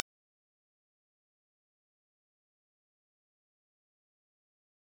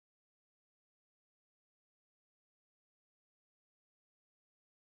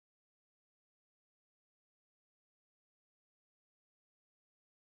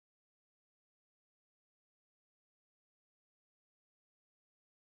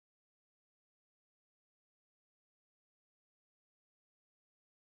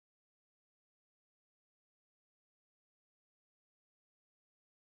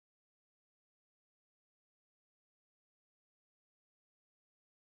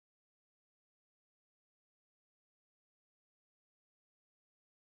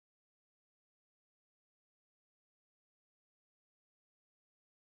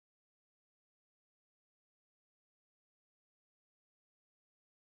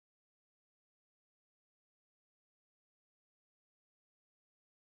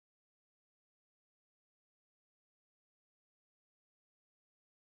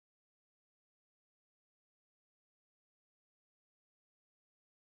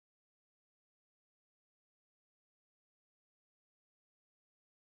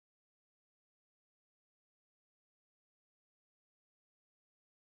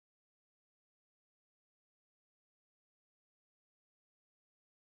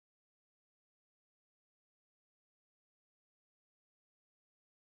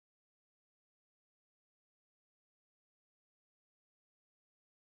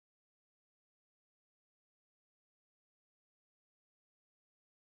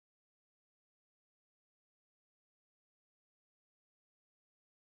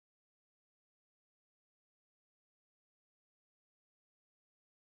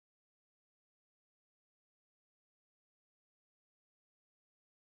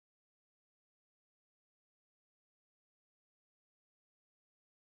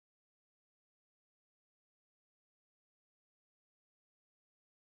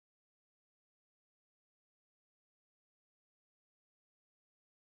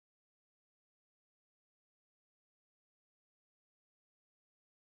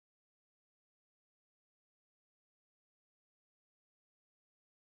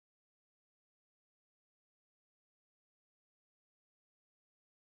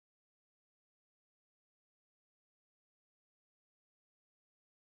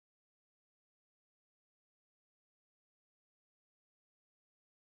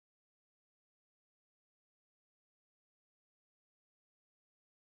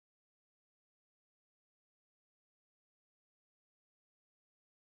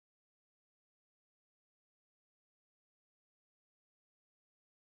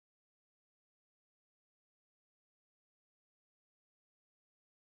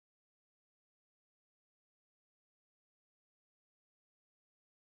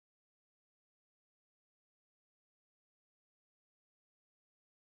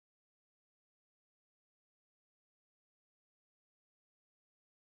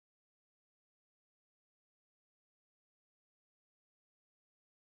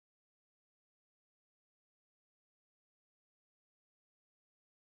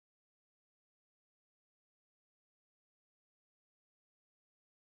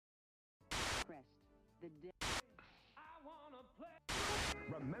crest. The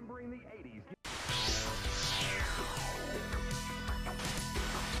Remembering the 80s.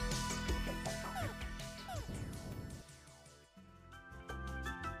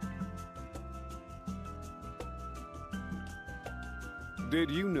 Did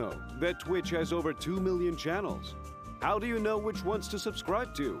you know that Twitch has over 2 million channels? How do you know which ones to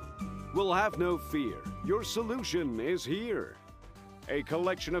subscribe to? Well, have no fear. Your solution is here. A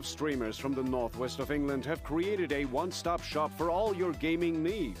collection of streamers from the northwest of England have created a one-stop shop for all your gaming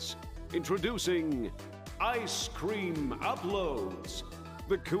needs. Introducing Ice Cream Uploads,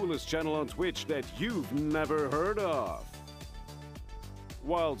 the coolest channel on Twitch that you've never heard of.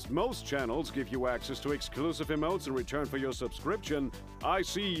 Whilst most channels give you access to exclusive emotes in return for your subscription,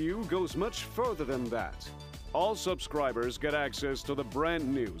 ICU goes much further than that. All subscribers get access to the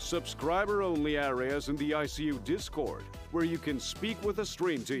brand new subscriber-only areas in the ICU Discord, where you can speak with the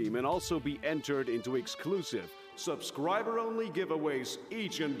stream team and also be entered into exclusive subscriber-only giveaways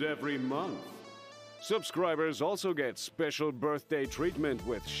each and every month. Subscribers also get special birthday treatment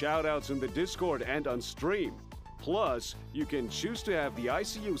with shoutouts in the Discord and on stream. Plus, you can choose to have the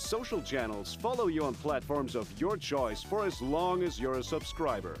ICU social channels follow you on platforms of your choice for as long as you're a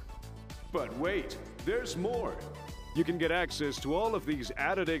subscriber. But wait, there's more! You can get access to all of these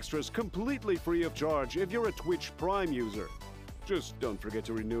added extras completely free of charge if you're a Twitch Prime user. Just don't forget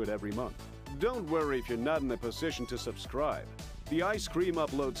to renew it every month. Don't worry if you're not in a position to subscribe. The Ice Cream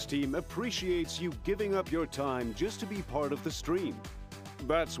Uploads team appreciates you giving up your time just to be part of the stream.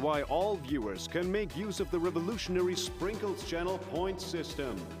 That's why all viewers can make use of the revolutionary Sprinkles channel point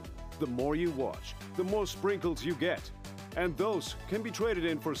system. The more you watch, the more sprinkles you get. And those can be traded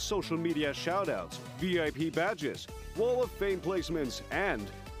in for social media shoutouts, VIP badges, Wall of Fame placements,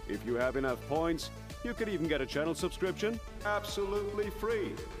 and if you have enough points, you could even get a channel subscription absolutely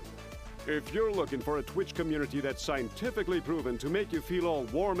free. If you're looking for a Twitch community that's scientifically proven to make you feel all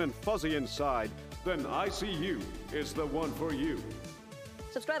warm and fuzzy inside, then ICU is the one for you.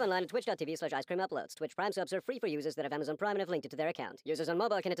 Subscribe online at twitch.tv/icecreamuploads. Twitch Prime subs are free for users that have Amazon Prime and have linked it to their account. Users on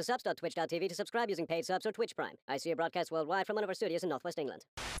mobile can head to subs.twitch.tv to subscribe using paid subs or Twitch Prime. ICU broadcasts worldwide from one of our studios in Northwest England.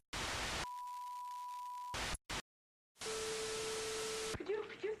 Could you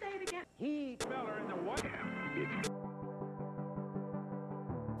say it again? He feller in the White House.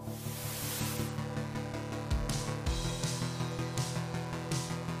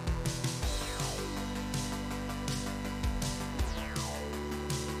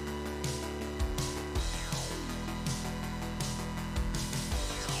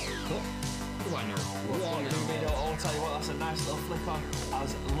 I'll tell you what, that's a nice little flick on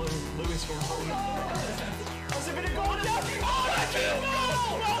as Lewis from home. Has it been a goal yet? Oh, that's it!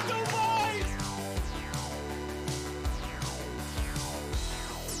 Well done, boys!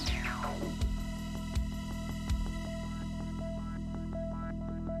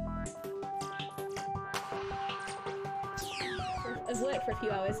 I was work for a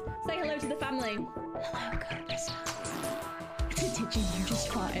few hours. Say hello to the family. Hello, goodness. Did you know just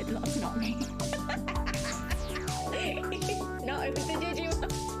farted? That's not me. No, did you?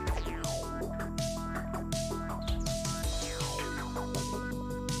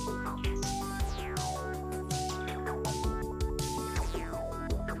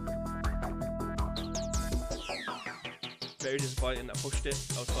 Very disappointing that I pushed it.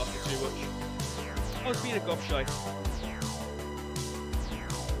 I was talking too much. I was being a gobshite.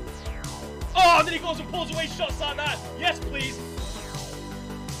 Oh, and then he goes and pulls away shots like that. Yes, please.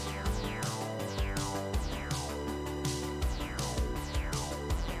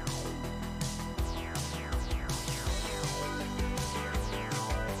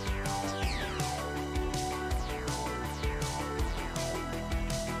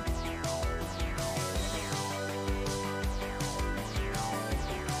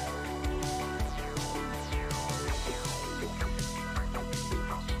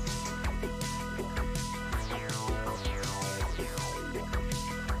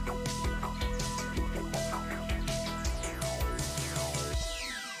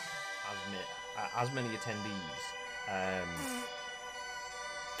 As many attendees.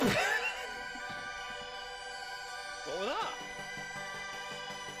 What was that?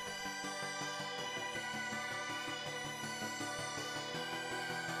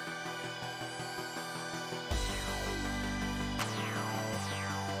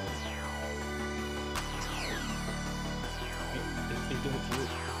 He's done it to you.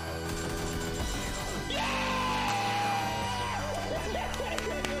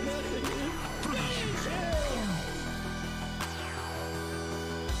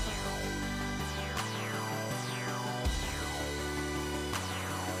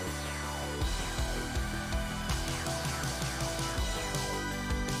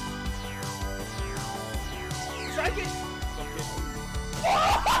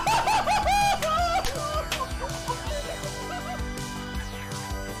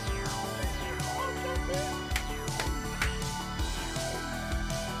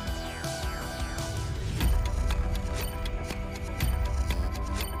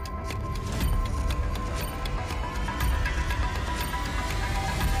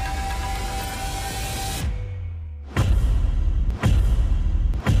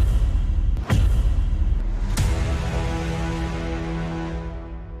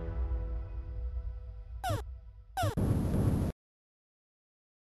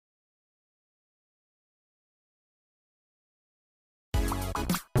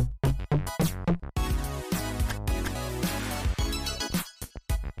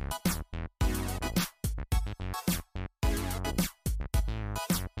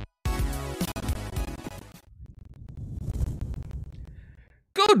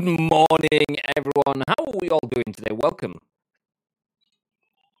 Good morning, everyone. How are we all doing today? Welcome.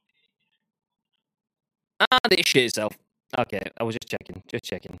 And it shit itself. Okay, I was just checking.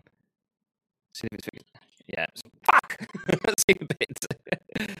 See if it's fixed. Yeah. Fuck! See a bit.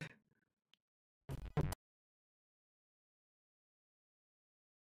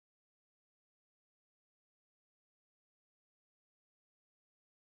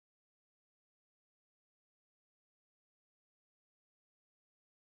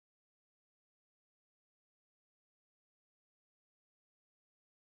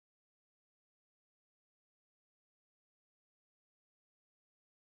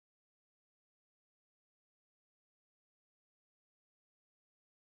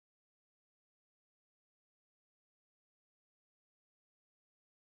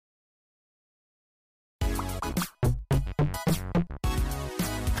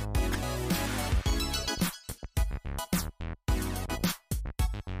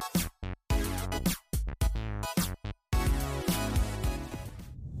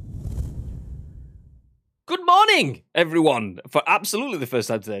 Good morning, everyone, for absolutely the first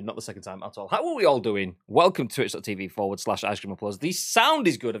time today, not the second time at all. How are we all doing? Welcome to twitch.tv/Ice Cream Applause. The sound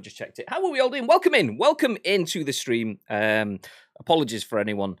is good, I've just checked it. How are we all doing? Welcome into the stream. Apologies for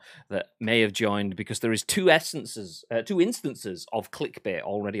anyone that may have joined because there is two instances of clickbait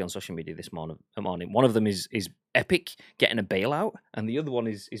already on social media this morning. One of them is Epic getting a bailout, and the other one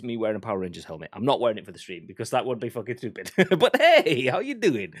is me wearing a Power Rangers helmet. I'm not wearing it for the stream because that would be fucking stupid. But hey, how you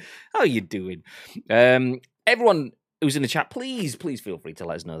doing? Everyone who's in the chat, please feel free to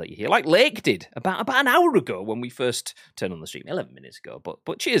let us know that you're here. Like Lake did about an hour ago when we first turned on the stream, 11 minutes ago.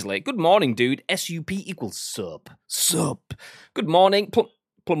 But cheers, Lake. Good morning, dude. SUP equals sup. Good morning,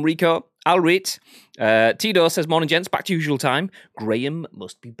 Plum Rico, Alrit. Tito says, morning, gents. Back to usual time. Graham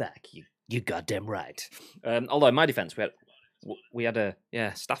must be back. You goddamn right. Although in my defense, we had a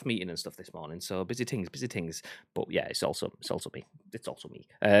staff meeting and stuff this morning, so busy things. But yeah, it's also me.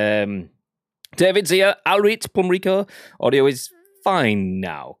 David's here. Alrit, Plum Rico. Audio is fine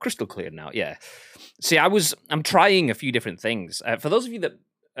now. Crystal clear now. Yeah. See, I'm trying a few different things. For those of you that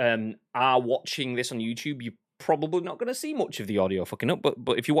are watching this on YouTube, you're probably not going to see much of the audio fucking up.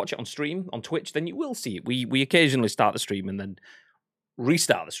 But if you watch it on stream, on Twitch, then you will see it. We occasionally start the stream and then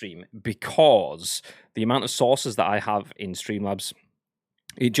restart the stream because the amount of sources that I have in Streamlabs,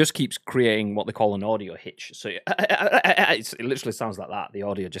 it just keeps creating what they call an audio hitch. So it literally sounds like that. The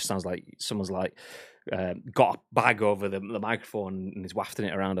audio just sounds like someone's like got a bag over the microphone and is wafting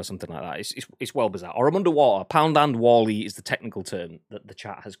it around or something like that. It's well bizarre. Or I'm underwater. Pound and Wally is the technical term that the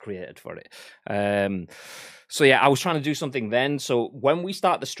chat has created for it. So yeah, I was trying to do something then. So when we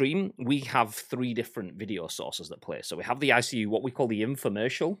start the stream, we have 3 different video sources that play. So we have the ICU, what we call the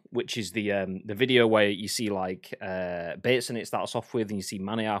infomercial, which is the video where you see like Bates and it starts off with, and you see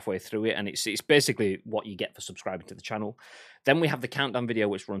Manny halfway through it, and it's basically what you get for subscribing to the channel. Then we have the countdown video,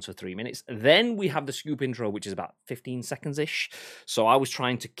 which runs for 3 minutes. Then we have the scoop intro, which is about 15 seconds-ish. So I was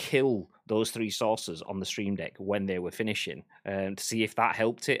trying to kill those 3 sources on the stream deck when they were finishing to see if that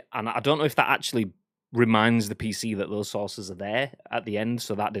helped it. And I don't know if that actually reminds the PC that those sources are there at the end,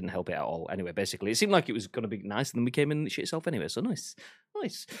 so that didn't help it at all. Anyway, basically, it seemed like it was going to be nice, and then we came in and it shit itself anyway, so nice.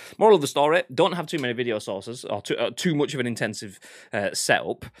 Moral of the story, don't have too many video sources, or too much of an intensive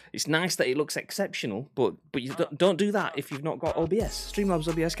setup. It's nice that it looks exceptional, but you don't do that if you've not got OBS. Streamlabs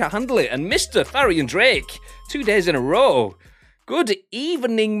OBS can't handle it. And Mr. Tharian Drake, 2 days in a row. Good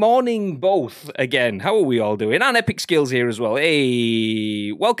evening, morning, both, again. How are we all doing? And Epic Skills here as well.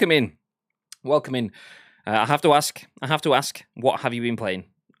 Hey, welcome in. I have to ask, what have you been playing?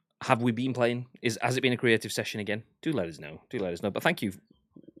 Have we been playing? Has it been a creative session again? Do let us know. But thank you.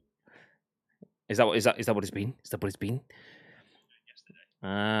 Is that what it's been? Is that what it's been?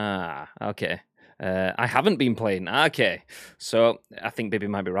 Ah, okay. I haven't been playing. Okay. So I think Bibby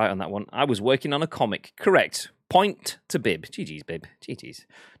might be right on that one. I was working on a comic. Correct. Point to Bib. GG's, Bib. GG's.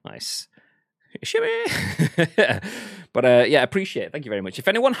 Nice. But yeah, appreciate it. Thank you very much. If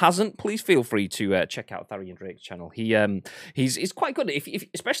anyone hasn't, please feel free to check out Tharian Drake's channel. He's quite good.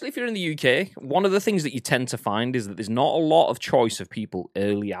 Especially if you're in the UK, one of the things that you tend to find is that there's not a lot of choice of people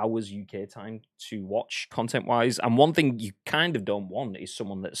early hours UK time to watch content wise. And one thing you kind of don't want is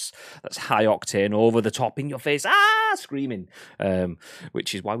someone that's high octane, over the top, in your face, screaming.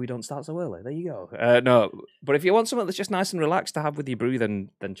 Which is why we don't start so early. There you go. No, but if you want someone that's just nice and relaxed to have with your brew,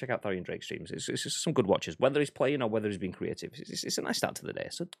 then check out Tharian Drake streams. It's just some good watches, whether he's playing or whether he's being creative. It's a nice start to the day,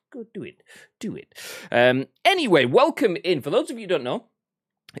 so go do it. Anyway, welcome in. For those of you who don't know,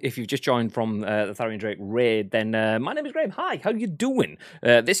 if you've just joined from the Tharian Drake raid, then my name is Graham. Hi, how you doing?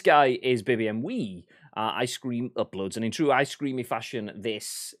 This guy is Bibby, and we Ice Cream uploads. And in true Ice Creamy fashion,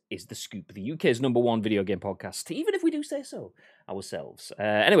 this is The Scoop, the UK's #1 video game podcast, even if we do say so ourselves.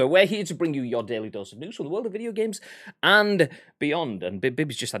 Anyway, we're here to bring you your daily dose of news from the world of video games and beyond. And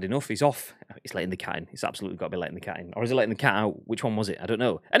Bib's just had enough. He's off. He's letting the cat in. He's absolutely got to be letting the cat in. Or is he letting the cat out? Which one was it? I don't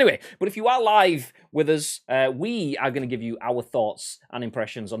know. Anyway, but if you are live with us, we are going to give you our thoughts and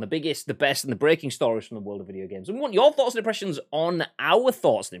impressions on the biggest, the best, and the breaking stories from the world of video games. And we want your thoughts and impressions on our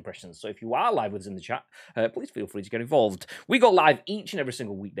thoughts and impressions. So if you are live with us in the chat, please feel free to get involved. We go live each and every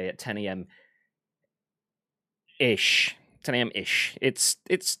single weekday at 10 a.m.-ish. 10 a.m.-ish. It's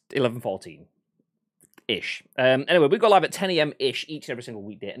 11:14-ish. Anyway, we go live at 10 a.m.-ish each and every single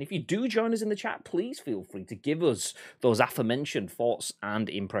weekday. And if you do join us in the chat, please feel free to give us those aforementioned thoughts and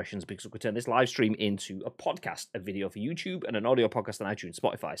impressions, because we could turn this live stream into a podcast, a video for YouTube, and an audio podcast on iTunes,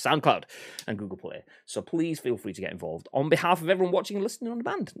 Spotify, SoundCloud, and Google Play. So please feel free to get involved on behalf of everyone watching and listening on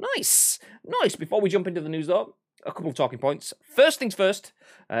demand. Nice. Before we jump into the news, though, a couple of talking points. First things first,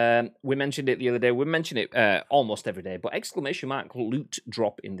 we mentioned it the other day. We mention it almost every day, but ! Loot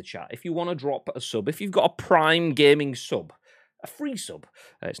drop in the chat. If you want to drop a sub, if you've got a Prime Gaming sub, a free sub,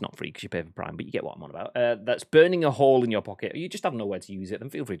 it's not free because you pay for Prime, but you get what I'm on about, that's burning a hole in your pocket, or you just have nowhere to use it,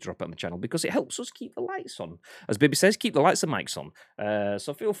 then feel free to drop it on the channel, because it helps us keep the lights on. As Bibi says, keep the lights and mics on.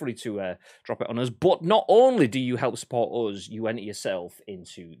 So feel free to drop it on us. But not only do you help support us, you enter yourself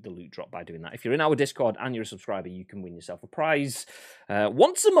into the loot drop by doing that. If you're in our Discord and you're a subscriber, you can win yourself a prize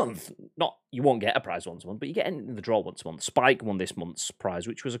once a month. Not, you won't get a prize once a month, but you get in the draw once a month. Spike won this month's prize,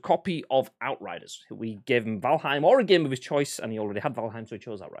 which was a copy of Outriders. We gave him Valheim or a game of his choice, and he already had Valheim, so he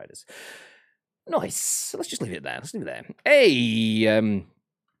chose Outriders. Nice. Let's just leave it there. Hey,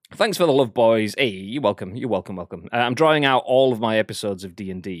 thanks for the love, boys. Hey, you're welcome. Welcome. I'm drawing out all of my episodes of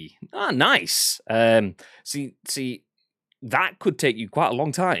D&D. Ah, nice. See, that could take you quite a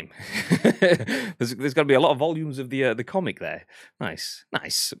long time. There's going to be a lot of volumes of the comic there. Nice.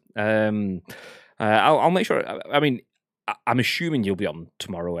 I'll make sure. I mean, I'm assuming you'll be on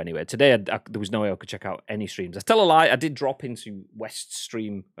tomorrow anyway. Today, there was no way I could check out any streams. I tell a lie, I did drop into West's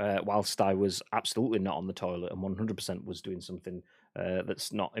stream whilst I was absolutely not on the toilet, and 100% was doing something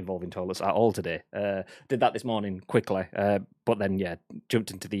that's not involving toilets at all today. Did that this morning quickly, but then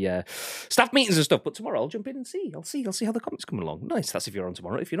jumped into the staff meetings and stuff. But tomorrow I'll jump in and see. I'll see how the comics come along. Nice. That's if you're on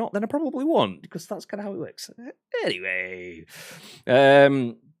tomorrow. If you're not, then I probably won't, because that's kind of how it works. Anyway,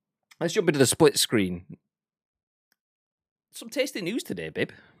 let's jump into the split screen. Some tasty news today,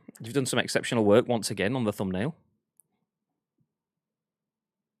 Bib. You've done some exceptional work once again on the thumbnail.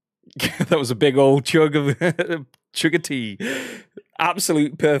 That was a big old chug of tea.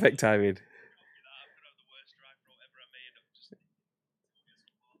 Absolute perfect timing.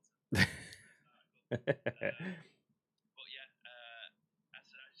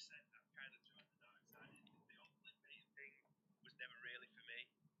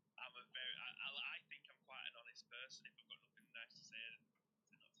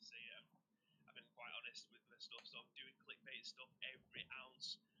 Stuff, every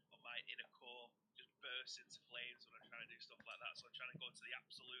ounce of my inner core just bursts into flames when I'm trying to do stuff like that. So I'm trying to go to the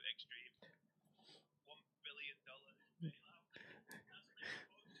absolute extreme. $1 billion.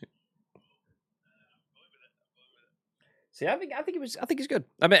 See, I think it's good.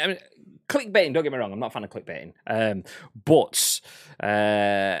 I mean, clickbaiting. Don't get me wrong. I'm not a fan of clickbaiting. But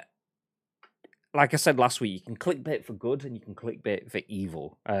like I said last week, you can clickbait for good and you can clickbait for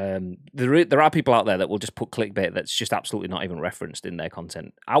evil. There are people out there that will just put clickbait that's just absolutely not even referenced in their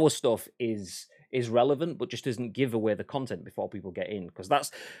content. Our stuff is relevant, but just doesn't give away the content before people get in, because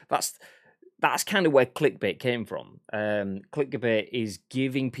that's kind of where clickbait came from. Clickbait is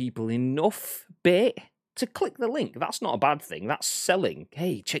giving people enough bait to click the link. That's not a bad thing. That's selling.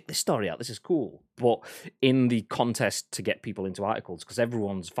 Hey, check this story out. This is cool. But in the contest to get people into articles, because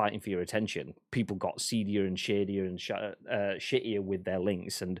everyone's fighting for your attention, people got seedier and shadier and shittier with their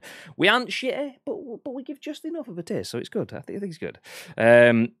links. And we aren't shitty, but we give just enough of a taste, so it's good. I think it's good.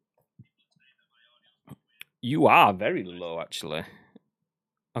 You are very low, actually.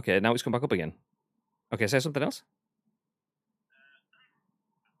 Okay, now it's come back up again. Okay, say something else.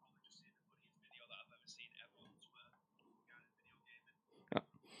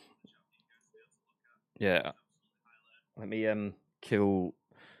 Yeah. Let me kill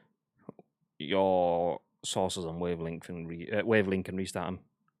your sources on Wavelink and restart them.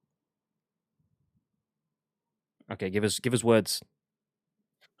 Okay, give us words.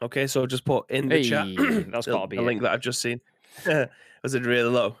 Okay, so just put in the chat that's gotta be the link that I've just seen. Was it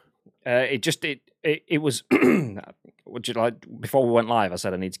really low? It was would you like before we went live? I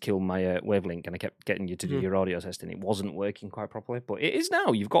said I need to kill my wavelength, and I kept getting you to do Mhm. your audio testing. It wasn't working quite properly, but it is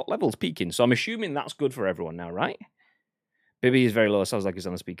now. You've got levels peaking, so I'm assuming that's good for everyone now, right? Bibby is very low. Sounds like he's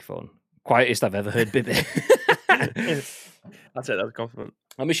on a speakerphone. Quietest I've ever heard Bibby. I'll take that as a compliment.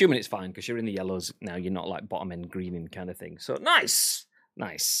 I'm assuming it's fine because you're in the yellows now. You're not like bottom end greening kind of thing. So nice.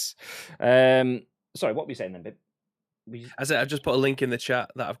 Sorry, what were you saying then, Bib? I said I've just put a link in the chat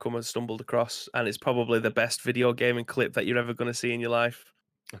that I've come and stumbled across, and it's probably the best video gaming clip that you're ever going to see in your life.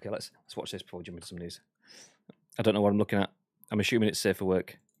 Okay, let's watch this before we jump into some news. I don't know what I'm looking at. I'm assuming it's safe for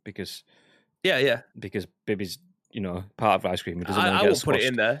work because because Bibby's part of ice cream. He doesn't want to I get won't put it squashed.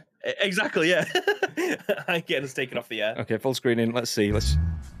 in there. Exactly, yeah. I ain't getting us taken off the air. Okay, full screen in. Let's see. It's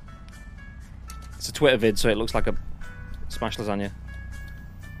a Twitter vid, so it looks like a smashed lasagna.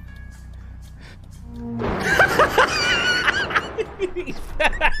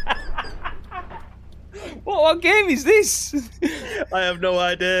 What game is this? I have no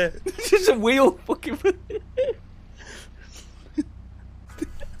idea. It's just a wheel fucking.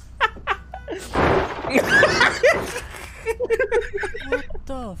 What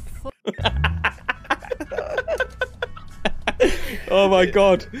the fuck? Oh my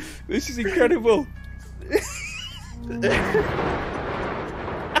god, this is incredible.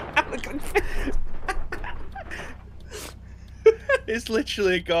 It's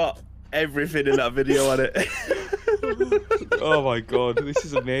literally got everything in that video on it. Oh my god, this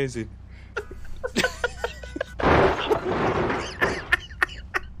is amazing.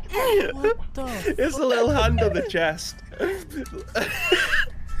 What the It's a little hand on the chest.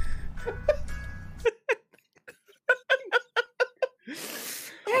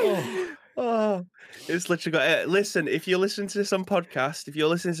 Oh, it's literally got. Listen, if you're listening to this on podcast, if you're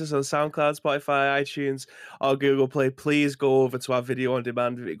listening to this on SoundCloud, Spotify, iTunes, or Google Play, please go over to our video on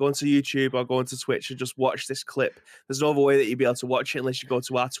demand. Go onto YouTube or go onto Twitch and just watch this clip. There's no other way that you'll be able to watch it unless you go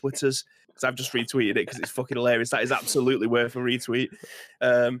to our Twitters, because I've just retweeted it because it's fucking hilarious. That is absolutely worth a retweet.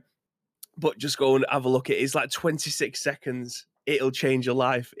 But just go and have a look at it. It's like 26 seconds. It'll change your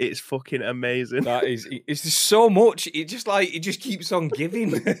life. It's fucking amazing. That is, it's just so much. It just keeps on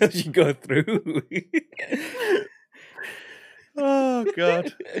giving as you go through. Oh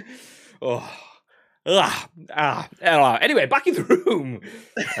god. Anyway, back in the room.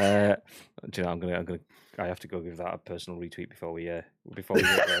 Do you know, I have to go give that a personal retweet before we get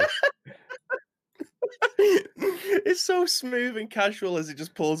there. It's so smooth and casual as it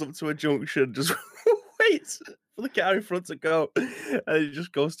just pulls up to a junction, just waits for the car in front to go, and it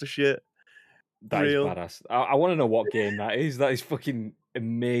just goes to shit. That is Real. badass. I want to know what game that is. That is fucking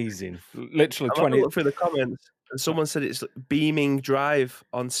amazing. Literally I'm having 20. a look through the comments, and someone said it's Beaming Drive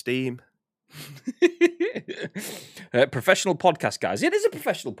on Steam. Professional podcast, guys. It is a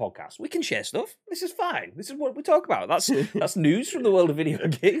professional podcast. We can share stuff. This is fine. This is what we talk about. That's news from the world of video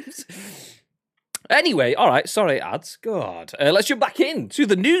games. Anyway, all right, sorry, ads. God. Let's jump back in to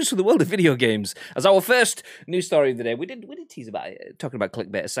the news from the world of video games. As our first news story of the day, we did tease about it, talking about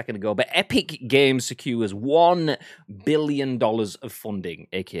clickbait a second ago, but Epic Games secures $1 billion of funding,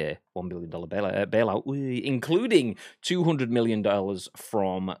 aka $1 billion bailout, including $200 million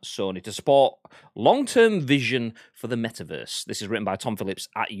from Sony to support long-term vision for the metaverse. This is written by Tom Phillips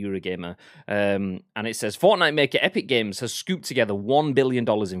at Eurogamer, and it says, Fortnite maker Epic Games has scooped together $1 billion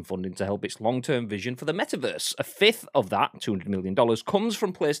in funding to help its long-term vision for the metaverse. A fifth of that, $200 million, comes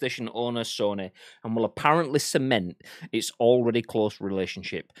from PlayStation owner Sony and will apparently cement its already close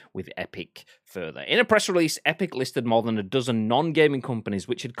relationship with Epic further. In a press release, Epic listed more than a dozen non-gaming companies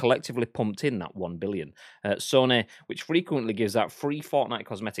which had collectively pumped in that $1 billion. Sony, which frequently gives out free Fortnite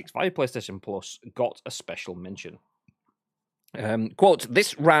cosmetics via PlayStation Plus, got a special mention. Quote,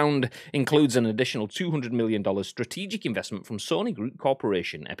 this round includes an additional $200 million strategic investment from Sony Group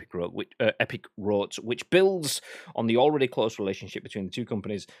Corporation, Epic wrote, which builds on the already close relationship between the two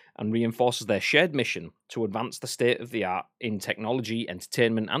companies and reinforces their shared mission to advance the state of the art in technology,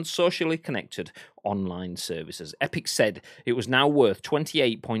 entertainment, and socially connected online services. Epic said it was now worth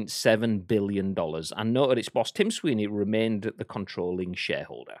 $28.7 billion and noted its boss Tim Sweeney remained the controlling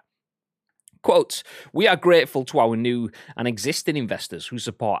shareholder. Quote, we are grateful to our new and existing investors who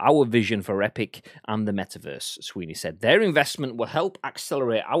support our vision for Epic and the metaverse, Sweeney said. Their investment will help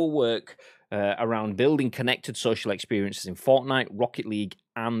accelerate our work around building connected social experiences in Fortnite, Rocket League,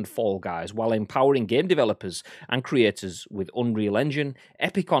 and Fall Guys, while empowering game developers and creators with Unreal Engine,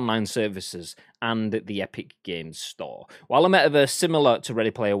 Epic Online Services, and the Epic Games Store. While a metaverse similar to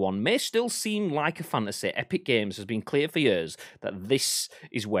Ready Player One may still seem like a fantasy, Epic Games has been clear for years that this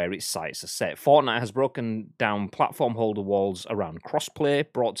is where its sights are set. Fortnite has broken down platform holder walls around crossplay,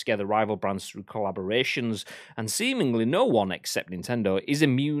 brought together rival brands through collaborations, and seemingly no one except Nintendo is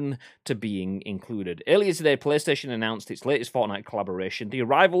immune to being included. Earlier today, PlayStation announced its latest Fortnite collaboration, the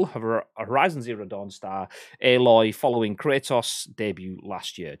arrival of Horizon Zero Dawn star Aloy following Kratos' debut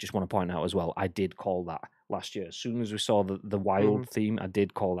last year. Just want to point out as well, I did call that last year. As soon as we saw the wild theme, I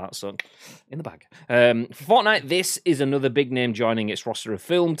did call that. So, in the bag. For Fortnite, this is another big name joining its roster of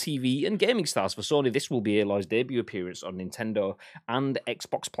film, TV, and gaming stars. For Sony, this will be Aloy's debut appearance on Nintendo and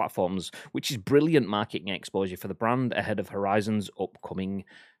Xbox platforms, which is brilliant marketing exposure for the brand ahead of Horizon's upcoming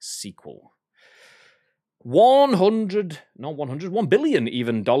sequel. $1 billion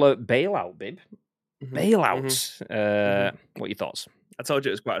even bailout, Bib. Bailout. What are your thoughts? I told you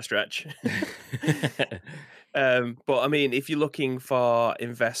it was quite a stretch. But I mean, if you're looking for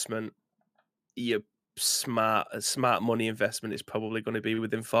investment, your smart money investment is probably going to be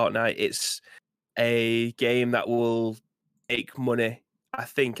within Fortnite. It's a game that will make money, I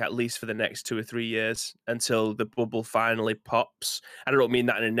think, at least for the next 2 or 3 years until the bubble finally pops. And I don't mean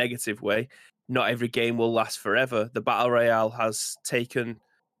that in a negative way. Not every game will last forever. The Battle Royale has taken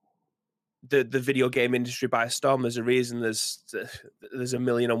the video game industry by storm. There's a reason there's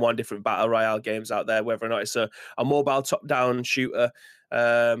 1,000,001 different Battle Royale games out there, whether or not it's a mobile top-down shooter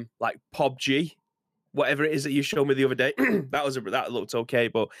like PUBG, whatever it is that you showed me the other day. that looked okay,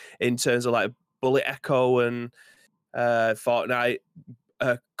 but in terms of like Bullet Echo and Fortnite,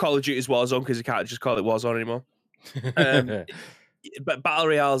 Call of Duty's Warzone, because you can't just call it Warzone anymore. But Battle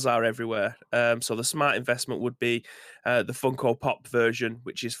Royales are everywhere. So the smart investment would be the Funko Pop version,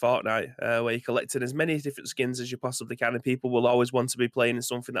 which is Fortnite, where you're collecting as many different skins as you possibly can, and people will always want to be playing in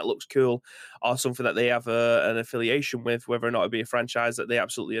something that looks cool or something that they have an affiliation with, whether or not it be a franchise that they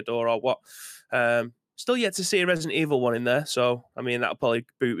absolutely adore or what. Still yet to see a Resident Evil one in there, so I mean that'll probably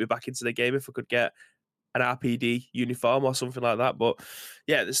boot me back into the game if I could get an RPD uniform or something like that. But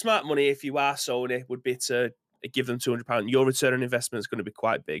yeah, the smart money, if you are Sony, would be to give them £200. Your return on investment is going to be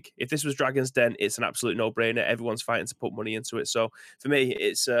quite big. If this was Dragon's Den, it's an absolute no-brainer. Everyone's fighting to put money into it. So for me,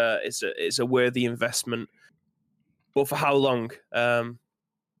 it's a worthy investment. But for how long?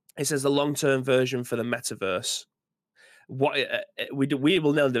 It says the long-term version for the metaverse. What we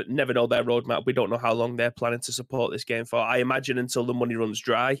will never know their roadmap. We don't know how long they're planning to support this game for. I imagine until the money runs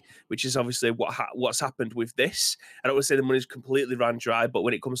dry, which is obviously what's happened with this. I don't want to say the money's completely ran dry, but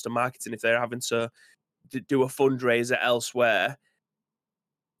when it comes to marketing, if they're having to do a fundraiser elsewhere,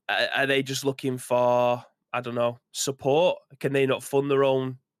 are they just looking for, I don't know, support? Can they not fund their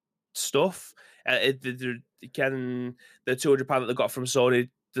own stuff? Can the £200 that they got from Sony,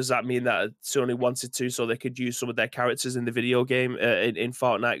 does that mean that Sony wanted to so they could use some of their characters in the video game in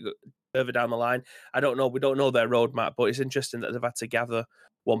Fortnite further down the line? I don't know. We don't know their roadmap, but it's interesting that they've had to gather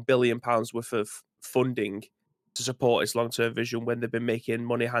 £1 billion worth of funding to support its long-term vision when they've been making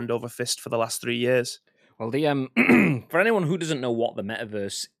money hand over fist for the last 3 years. Well, the for anyone who doesn't know what the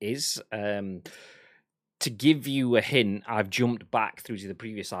metaverse is, to give you a hint, I've jumped back through to the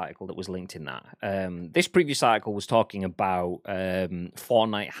previous article that was linked in that. This previous article was talking about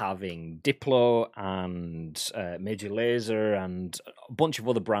Fortnite having Diplo and Major Lazer and a bunch of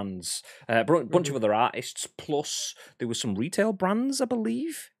other brands, a bunch of other artists, plus there was some retail brands, I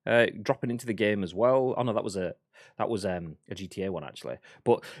believe, dropping into the game as well. Oh no, that was a GTA one, actually.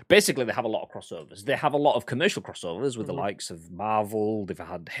 But basically, they have a lot of crossovers. They have a lot of commercial crossovers with the likes of Marvel. They've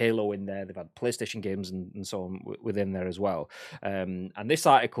had Halo in there. They've had PlayStation games and so on within there as well. And this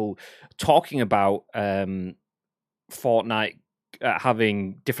article talking about Fortnite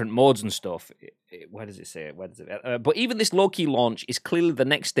having different modes and stuff. Where does it say it? But even this low-key launch is clearly the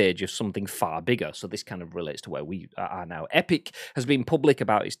next stage of something far bigger. So this kind of relates to where we are now. Epic has been public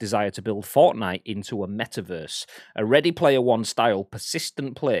about its desire to build Fortnite into a metaverse, a Ready Player One style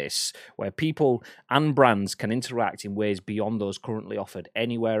persistent place where people and brands can interact in ways beyond those currently offered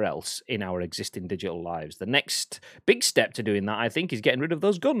anywhere else in our existing digital lives. The next big step to doing that, I think, is getting rid of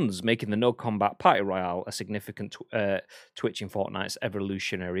those guns, making the no combat party royale a significant twitch in Fortnite's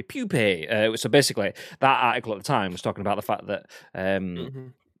evolutionary pupae. So basically, that article at the time was talking about the fact that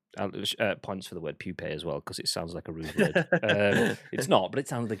points for the word pupae as well, because it sounds like a rude word. It's not, but it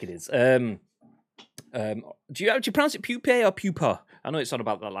sounds like it is. Do you pronounce it pupae or pupa? I know it's not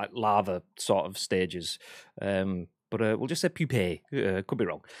about the like lava sort of stages, but we'll just say pupae. Could be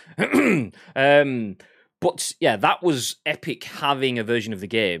wrong. But yeah, that was Epic having a version of the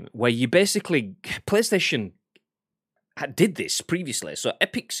game where you basically PlayStation did this previously. So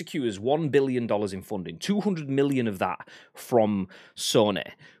Epic secures $1 billion in funding, 200 million of that from Sony.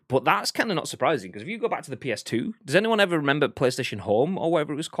 But that's kind of not surprising because if you go back to the PS2, does anyone ever remember PlayStation Home or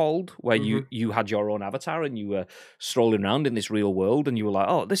whatever it was called, where you had your own avatar and you were strolling around in this real world and you were like,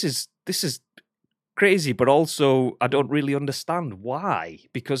 oh, this is crazy, but also I don't really understand why,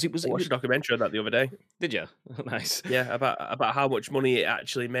 because it was. I watched a documentary on that the other day. Did you? Nice. Yeah, about how much money it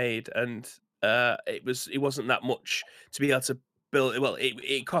actually made, and it wasn't that much to be able to build. Well,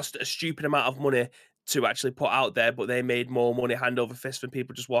 it cost a stupid amount of money to actually put out there, but they made more money hand over fist from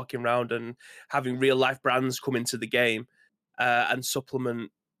people just walking around and having real life brands come into the game and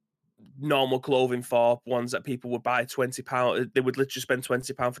supplement normal clothing for ones that people would buy £20. They would literally spend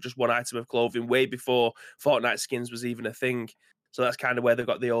 £20 for just one item of clothing way before Fortnite skins was even a thing. So that's kind of where they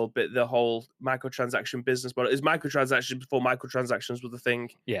got the whole microtransaction business model. Is microtransactions before microtransactions was the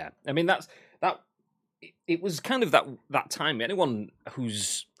thing. Yeah, I mean it was kind of that time. Anyone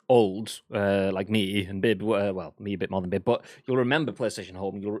who's old, like me and Bib, well, me a bit more than Bib, but you'll remember PlayStation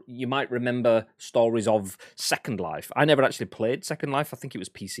Home. You might remember stories of Second Life. I never actually played Second Life. I think it was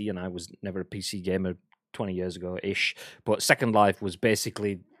PC, and I was never a PC gamer 20 years ago-ish. But Second Life was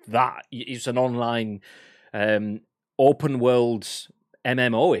basically that. It's an online open world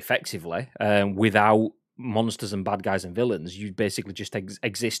MMO, effectively, without monsters and bad guys and villains. You basically just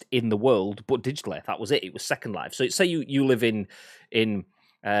exist in the world, but digitally. That was it. It was Second Life. So say you live in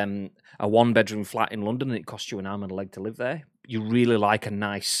a one-bedroom flat in London and it costs you an arm and a leg to live there. You really like a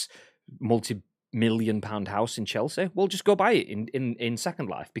nice multi-million-pound house in Chelsea. Well, just go buy it in Second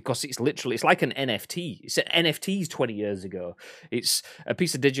Life, because it's like an NFT. It's NFTs 20 years ago. It's a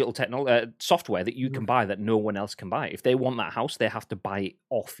piece of digital software that you can buy that no one else can buy. If they want that house, they have to buy it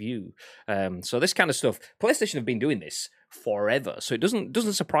off you. So this kind of stuff, PlayStation have been doing this forever. So it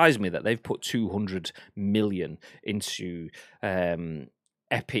doesn't surprise me that they've put 200 million into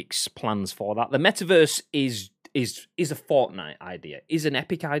Epic's plans for that. The metaverse is a Fortnite idea, is an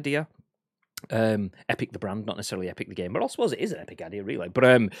Epic idea. Epic the brand, not necessarily Epic the game, but I suppose it is an Epic idea, really.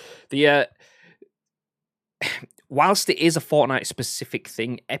 But whilst it is a Fortnite specific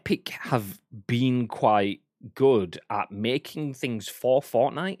thing, Epic have been quite good at making things for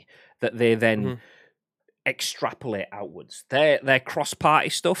Fortnite that they then extrapolate outwards. Their cross-party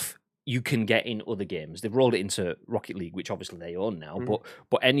stuff you can get in other games. They've rolled it into Rocket League, which obviously they own now.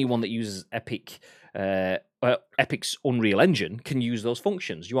 But anyone that uses Epic's Unreal Engine can use those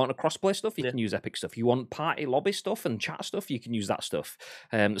functions. You want to crossplay stuff, you can use Epic stuff. You want party lobby stuff and chat stuff, you can use that stuff.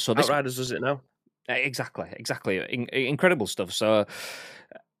 So this Outriders does it now. Exactly. Incredible stuff. So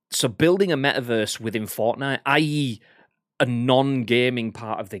building a metaverse within Fortnite, i.e., a non-gaming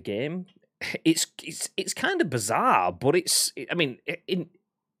part of the game, it's kind of bizarre, but in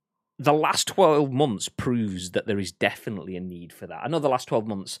the last 12 months proves that there is definitely a need for that. I know the last 12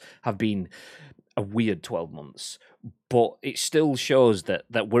 months have been a weird 12 months, but it still shows that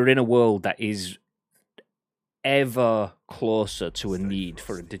we're in a world that is ever closer to a need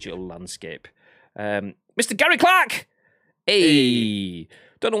for a digital landscape. Mr. Gary Clark! Hey!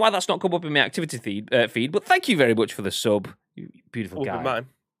 Don't know why that's not come up in my activity feed, but thank you very much for the sub. You beautiful guy. Mine.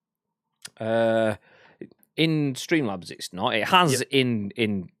 In Streamlabs, it's not. It has in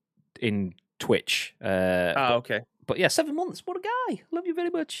Twitch. Okay. But yeah, 7 months. What a guy! Love you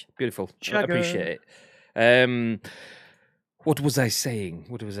very much. Beautiful. I appreciate it. What was I saying?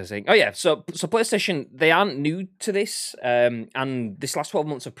 Oh yeah, so PlayStation, they aren't new to this, and this last 12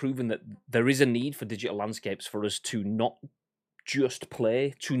 months have proven that there is a need for digital landscapes for us to not just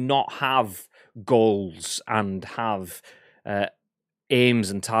play, to not have goals and have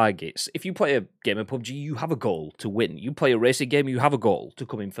aims and targets. If you play a game of PUBG, you have a goal to win. You play a racing game, you have a goal to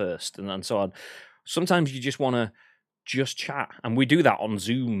come in first, and so on. Sometimes you just want to just chat, and we do that on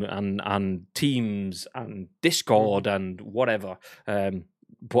Zoom and Teams and Discord and whatever.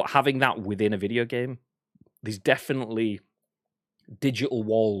 But having that within a video game, there's definitely digital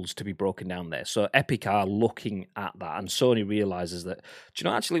walls to be broken down there. So Epic are looking at that, and Sony realizes that, do you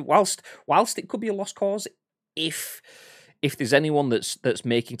know, actually, whilst it could be a lost cause, if there's anyone that's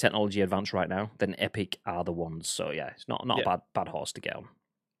making technology advance right now, then Epic are the ones. So yeah, it's not a bad horse to get on.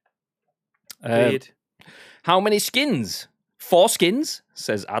 How many skins? 4 skins,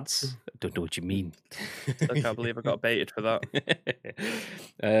 says Ads. I don't know what you mean. I can't believe I got baited for that.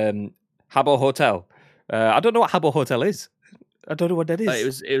 Habbo Hotel. I don't know what Habbo Hotel is. I don't know what that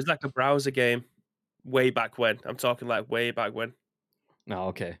is. It was like a browser game way back when. I'm talking like way back when. Oh,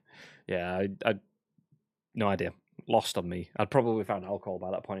 okay. Yeah, I no idea. lost on me. I'd probably found alcohol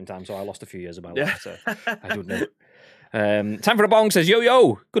by that point in time, so I lost a few years of my Yeah. life. So I don't know. Time for a bong says,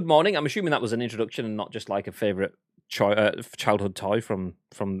 yo, good morning. I'm assuming that was an introduction and not just like a favourite childhood toy from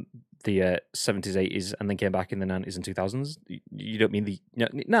the 70s, 80s, and then came back in the 90s and 2000s. You don't mean the... No,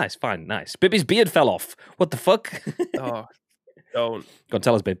 nice, fine, nice. Bibby's beard fell off. What the fuck? Oh, don't. Go on,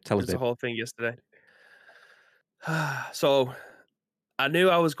 tell us, babe. Tell us, There's a babe. whole thing yesterday. So, I knew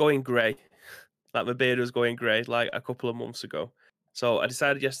I was going grey. Like, my beard was going grey, like, a couple of months ago. So, I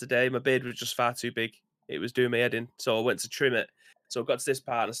decided yesterday my beard was just far too big. It was doing my head in. So, I went to trim it. So, I got to this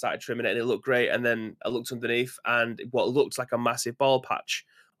part and I started trimming it, and it looked great. And then I looked underneath, and what looked like a massive bald patch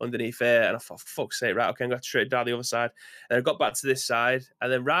underneath there. And I thought, fuck's sake, right, okay, I'm going to have to straight down the other side. And I got back to this side.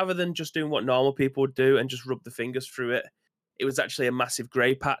 And then rather than just doing what normal people would do and just rub the fingers through it, it was actually a massive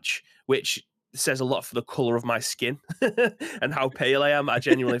grey patch, which says a lot for the colour of my skin and how pale I am. I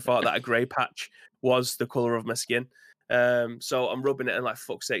genuinely thought that a grey patch was the colour of my skin. So I'm rubbing it and like,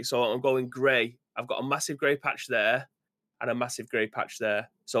 fuck's sake. So I'm going grey. I've got a massive grey patch there and a massive grey patch there.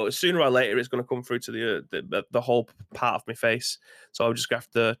 So sooner or later, it's going to come through to the whole part of my face. So I'm just going to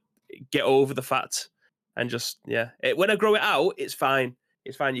have to get over the fat and just, when I grow it out, it's fine.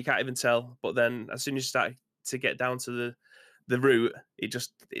 It's fine. You can't even tell. But then as soon as you start to get down to the root,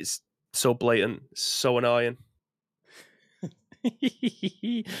 it's so blatant, so annoying.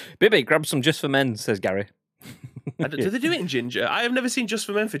 Bibby, grab some Just for Men, says Gary. Do they do it in ginger? I have never seen Just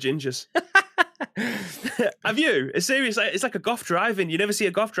for Men for gingers. Have you? It's serious. It's like a goth driving. You never see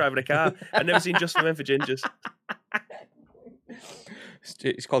a goth driving a car. I've never seen Just for Men for gingers.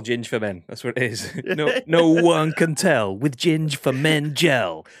 It's called Ginge for Men. That's what it is. No one can tell with Ginge for Men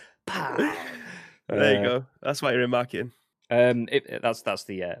gel. There you go. That's why you're in marketing. That's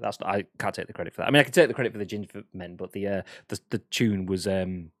I can't take the credit for that. I mean, I can take the credit for the Ginge for Men, but the tune was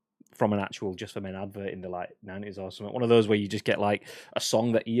from an actual Just for Men advert in the like 90s or something. One of those where you just get like a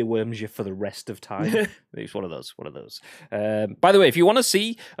song that earworms you for the rest of time. It's one of those. By the way, if you want to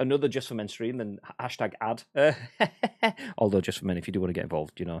see another Just for Men stream, then #ad. Although Just for Men, if you do want to get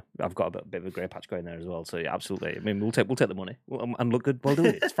involved, I've got a bit of a grey patch going there as well. So yeah, absolutely. I mean, we'll take the money and look good while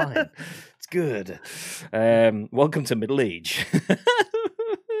doing it. It's fine. It's good. Welcome to middle age.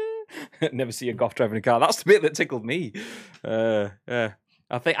 Never see a goth driving a car. That's the bit that tickled me. Yeah.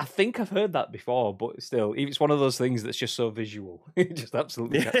 I think I've heard that before, but still, it's one of those things that's just so visual. It just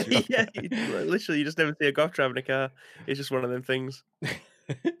absolutely catches you off. Yeah, literally, you just never see a goth driving a car. It's just one of them things.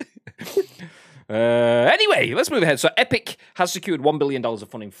 Anyway, let's move ahead. So Epic has secured $1 billion of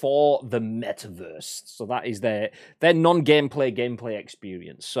funding for the metaverse. So that is their non-gameplay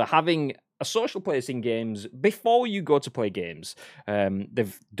experience. So having a social place in games before you go to play games.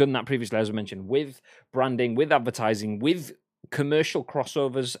 They've done that previously, as I mentioned, with branding, with advertising, with commercial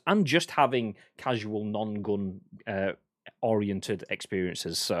crossovers, and just having casual non-gun oriented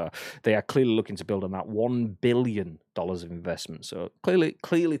experiences. So they are clearly looking to build on that $1 billion of investment. So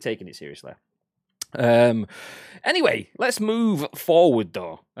clearly taking it seriously. Anyway, let's move forward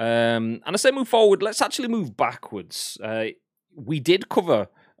though. And I say move forward, let's actually move backwards. We did cover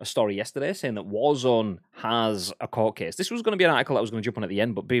a story yesterday saying that Warzone has a court case. This was going to be an article that I was going to jump on at the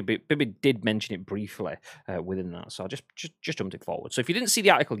end, but Bibby did mention it briefly within that, so I just jumped it forward. So if you didn't see the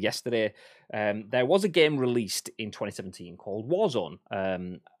article yesterday, there was a game released in 2017 called Warzone,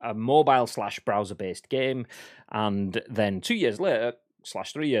 a mobile/browser-based game, and then 2 years later,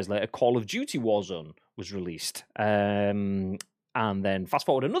 /3 years later, Call of Duty Warzone was released. And then fast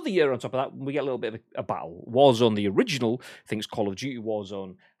forward another year on top of that, we get a little bit of a battle. Warzone, the original, thinks Call of Duty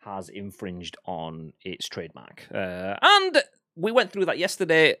Warzone has infringed on its trademark. And we went through that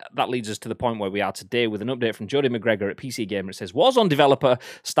yesterday. That leads us to the point where we are today with an update from Jody McGregor at PC Gamer. It says, Warzone developer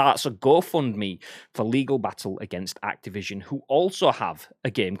starts a GoFundMe for legal battle against Activision, who also have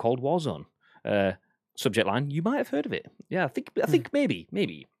a game called Warzone. Subject line, you might have heard of it. Yeah, I think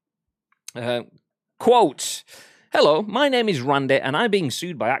maybe. Quote... Hello, my name is Randy, and I'm being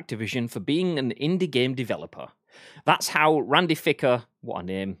sued by Activision for being an indie game developer. That's how Randy Ficker, what a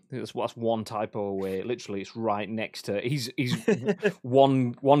name, that's one typo away, literally it's right next to, he's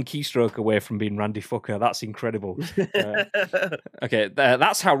one keystroke away from being Randy Fucker, that's incredible. Okay,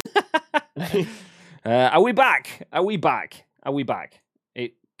 that's how, are we back?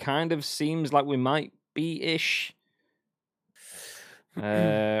 It kind of seems like we might be-ish.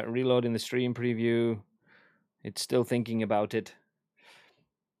 Reloading the stream preview. It's still thinking about it.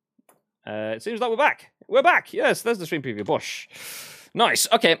 It seems like we're back. We're back. Yes, there's the stream preview. Bush. Nice.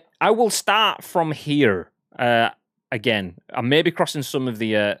 Okay, I will start from here. Again, I may be crossing some of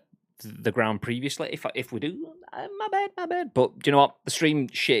the the ground previously. If we do, my bad. But do you know what? The stream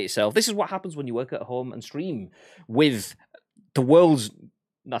shit itself. This is what happens when you work at home and stream with the UK's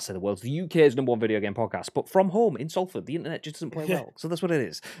 #1 video game podcast, but from home in Salford. The internet just doesn't play well, so that's what it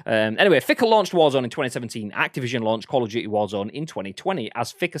is. Anyway, Ficker launched Warzone in 2017. Activision launched Call of Duty Warzone in 2020.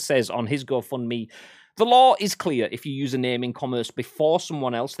 As Ficker says on his GoFundMe, the law is clear. If you use a name in commerce before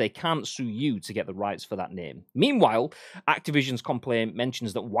someone else, they can't sue you to get the rights for that name. Meanwhile, Activision's complaint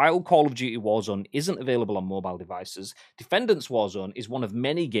mentions that while Call of Duty Warzone isn't available on mobile devices, Defendants Warzone is one of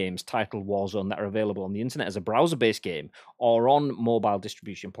many games titled Warzone that are available on the internet as a browser-based game or on mobile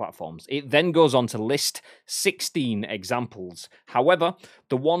distribution platforms. It then goes on to list 16 examples. However,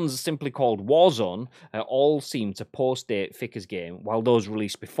 the ones simply called Warzone all seem to post-date Ficker's game, while those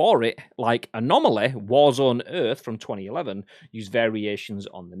released before it, like Anomaly, Warzone Earth from 2011, use variations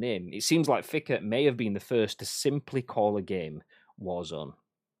on the name. It seems like Ficker may have been the first to simply call a game Warzone.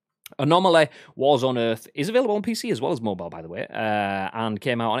 Anomaly Warzone Earth is available on PC as well as mobile, by the way, and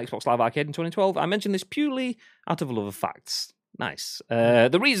came out on Xbox Live Arcade in 2012. I mentioned this purely out of love of facts. Nice.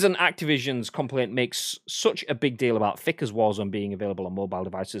 The reason Activision's complaint makes such a big deal about Ficker's Warzone being available on mobile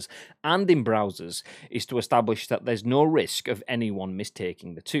devices and in browsers is to establish that there's no risk of anyone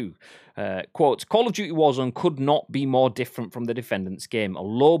mistaking the two. Quote, Call of Duty Warzone could not be more different from the Defendants game, a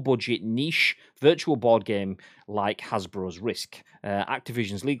low-budget, niche, virtual board game like Hasbro's Risk.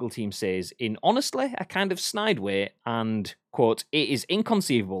 Activision's legal team says, in honestly a kind of snide way, and, quote, it is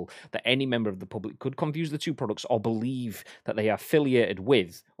inconceivable that any member of the public could confuse the two products or believe that they are affiliated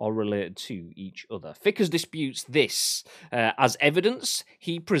with or related to each other. Fickers disputes this. As evidence,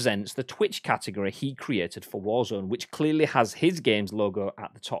 he presents the Twitch category he created for Warzone, which clearly has his game's logo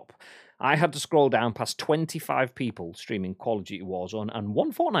at the top. I had to scroll down past 25 people streaming Call of Duty Warzone and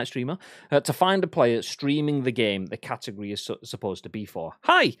one Fortnite streamer to find a player streaming the game the category is supposed to be for.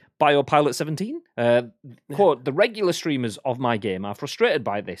 Hi, BioPilot17. Quote, the regular streamers of my game are frustrated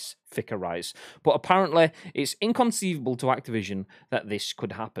by this, Ficker writes, but apparently it's inconceivable to Activision that this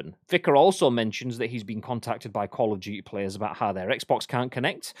could happen. Ficker also mentions that he's been contacted by Call of Duty players about how their Xbox can't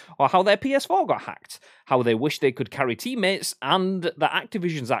connect or how their PS4 got hacked, how they wish they could carry teammates, and that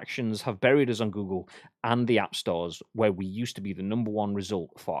Activision's actions have buried us on Google and the app stores where we used to be the #1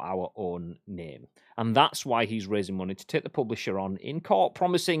 result for our own name. And that's why he's raising money to take the publisher on in court,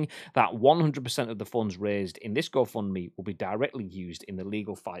 promising that 100% of the funds raised in this GoFundMe will be directly used in the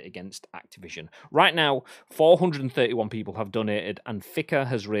legal fight against Activision. Right now, 431 people have donated, and Ficker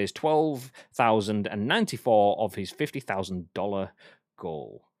has raised $12,094 of his $50,000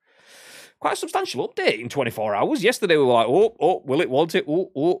 goal. Quite a substantial update in 24 hours. Yesterday we were like, oh, will it, won't it?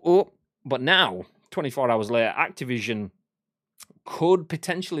 Oh. But now, 24 hours later, Activision could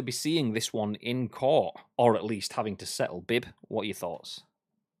potentially be seeing this one in court, or at least having to settle. Bib, what are your thoughts?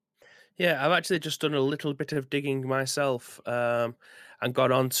 Yeah, I've actually just done a little bit of digging myself and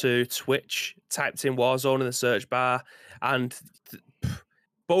got onto Twitch, typed in Warzone in the search bar, and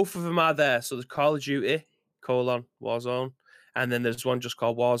both of them are there. So there's Call of Duty, Warzone, and then there's one just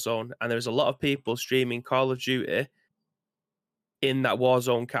called Warzone. And there's a lot of people streaming Call of Duty in that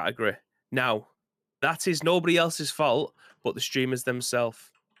Warzone category. Now, that is nobody else's fault but the streamers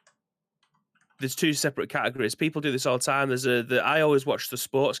themselves. There's two separate categories. People do this all the time. I always watch the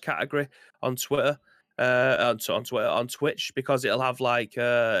sports category on Twitter, on Twitch, because it'll have like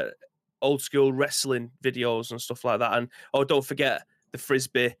old school wrestling videos and stuff like that. And don't forget the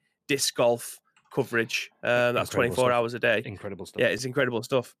frisbee disc golf coverage. That's 24 hours a day. Incredible stuff. Yeah, it's incredible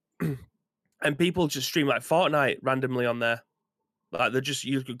stuff. And people just stream like Fortnite randomly on there. Like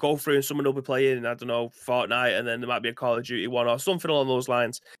you could go through and someone will be playing, I don't know, Fortnite, and then there might be a Call of Duty one or something along those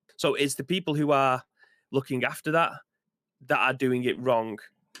lines. So it's the people who are looking after that are doing it wrong.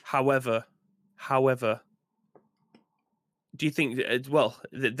 However, do you think,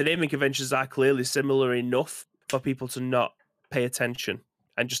 the naming conventions are clearly similar enough for people to not pay attention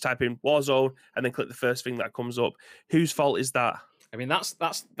and just type in Warzone and then click the first thing that comes up? Whose fault is that? I mean, that's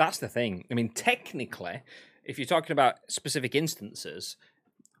the thing. I mean, technically, if you're talking about specific instances,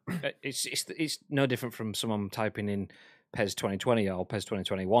 it's no different from someone typing in PES 2020 or PES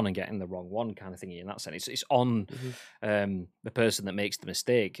 2021 and getting the wrong one kind of thingy in that sense. It's on the person that makes the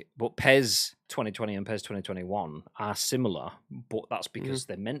mistake. But PES 2020 and PES 2021 are similar, but that's because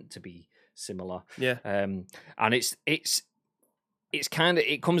they're meant to be similar. Yeah. And it's kind of,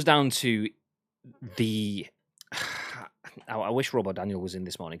 it comes down to the... I wish Robo Daniel was in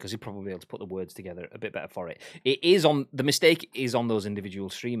this morning because he'd probably be able to put the words together a bit better for it. The mistake is on those individual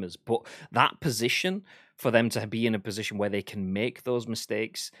streamers, but that position, for them to be in a position where they can make those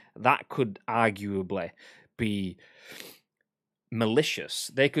mistakes, that could arguably be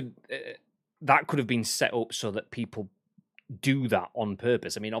malicious. They could that could have been set up so that people do that on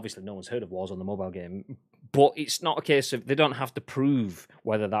purpose. I mean, obviously, no one's heard of Warzone, the mobile game, but it's not a case of they don't have to prove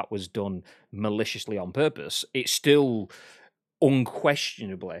whether that was done maliciously on purpose. It still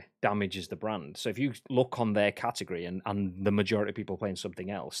unquestionably damages the brand. So if you look on their category and the majority of people playing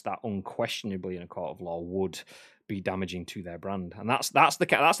something else, that unquestionably in a court of law would be damaging to their brand. And that's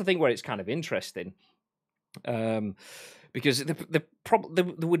the thing where it's kind of interesting. Because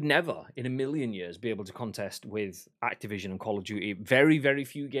they would never in a million years be able to contest with Activision and Call of Duty. Very, very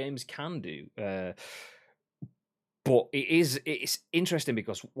few games can do. But it's interesting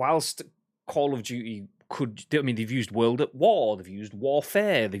because whilst Call of Duty they've used World at War, they've used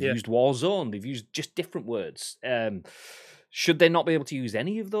Warfare, they've used Warzone, they've used just different words. Should they not be able to use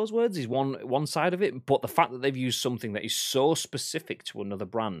any of those words is one side of it, but the fact that they've used something that is so specific to another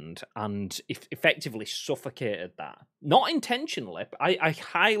brand and effectively suffocated that, not intentionally, but I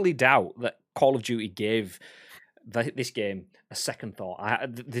highly doubt that Call of Duty gave this game a second thought.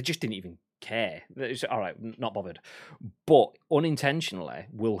 They just didn't even care. It's, all right, not bothered. But unintentionally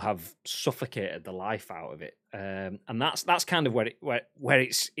will have suffocated the life out of it. And that's kind of where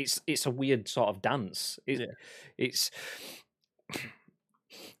it's a weird sort of dance. It's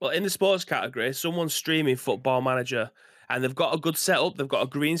well, in the sports category, someone's streaming Football Manager and they've got a good setup, they've got a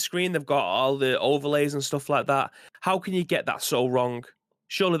green screen, they've got all the overlays and stuff like that. How can you get that so wrong?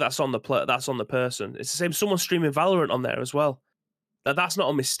 Surely that's on the that's on the person. It's the same. Someone's streaming Valorant on there as well. That's not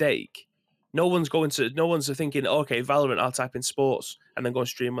a mistake. No one's thinking, okay, Valorant, I'll type in sports and then go and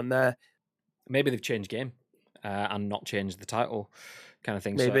stream on there. Maybe they've changed game and not changed the title, kind of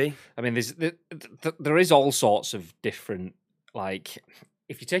thing. Maybe. So, I mean, there is all sorts of different, like,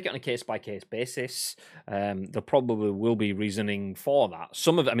 if you take it on a case-by-case basis, there probably will be reasoning for that.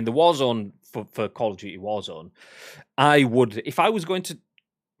 Some of it, I mean, the Warzone, for Call of Duty Warzone, I would, if I was going to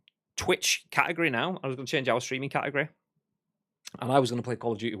Twitch category now, I was going to change our streaming category, and I was going to play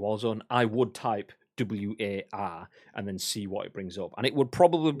Call of Duty Warzone, I would type WAR and then see what it brings up. And it would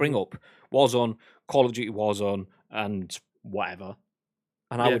probably bring up Warzone, Call of Duty Warzone, and whatever.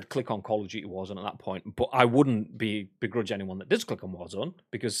 And I would click on Call of Duty Warzone at that point. But I wouldn't begrudge anyone that does click on Warzone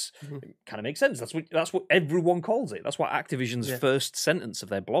because it kind of makes sense. That's what everyone calls it. That's what Activision's first sentence of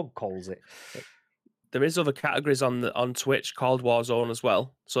their blog calls it. There is other categories on Twitch called Warzone as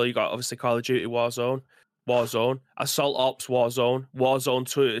well. So you got obviously Call of Duty Warzone, Assault Ops Warzone, Warzone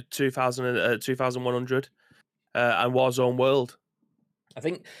 2100, and Warzone World. I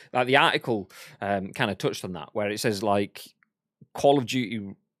think that the article kind of touched on that, where it says like Call of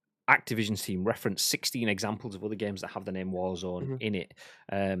Duty Activision's team referenced 16 examples of other games that have the name Warzone in it,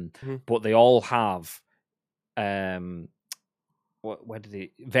 but they all have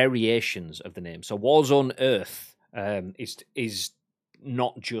variations of the name. So Warzone Earth is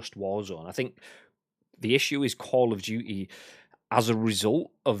not just Warzone. I think the issue is Call of Duty as a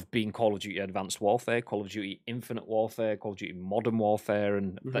result of being Call of Duty Advanced Warfare, Call of Duty Infinite Warfare, Call of Duty Modern Warfare,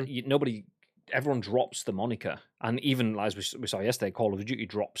 and everyone drops the moniker. And even as we saw yesterday, Call of Duty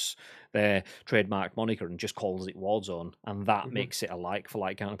drops their trademark moniker and just calls it Warzone, and that makes it a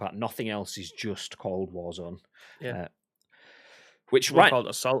like-for-like counterpart. Nothing else is just called Warzone. Yeah. Which called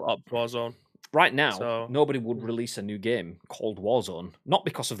Assault Ops Warzone. Right now, nobody would release a new game called Warzone, not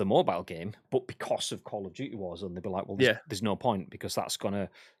because of the mobile game, but because of Call of Duty Warzone. They'd be like, well, there's no point because that's going to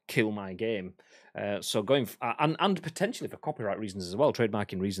kill my game. So and potentially for copyright reasons as well,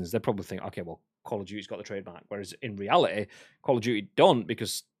 trademarking reasons, they'd probably think, okay, well, Call of Duty's got the trademark. Whereas in reality, Call of Duty don't,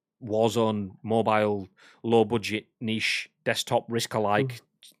 because Warzone, mobile, low budget, niche, desktop, risk-alike,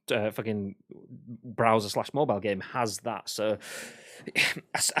 fucking browser/mobile game has that. So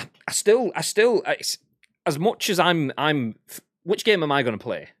I still as much as I'm which game am I going to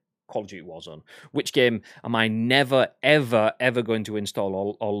play? Call of Duty Warzone. Which game am I never ever going to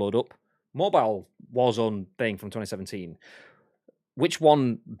install or load up? Mobile Warzone thing from 2017. Which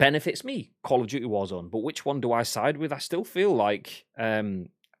one benefits me? Call of Duty Warzone. But which one do I side with? I still feel like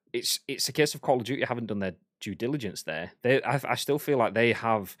it's a case of Call of Duty haven't done their due diligence there. I still feel like they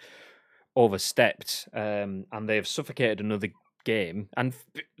have overstepped and they've suffocated another game. And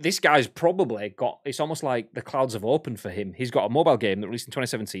this guy's probably got, it's almost like the clouds have opened for him. He's got a mobile game that released in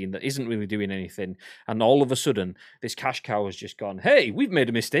 2017 that isn't really doing anything, and all of a sudden this cash cow has just gone, hey, we've made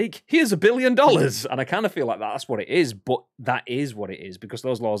a mistake, here's $1 billion. And I kind of feel like that's what it is, but that is what it is, because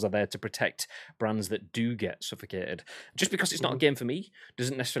those laws are there to protect brands that do get suffocated. Just because it's not a game for me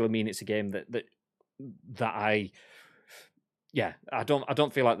doesn't necessarily mean it's a game that I yeah, I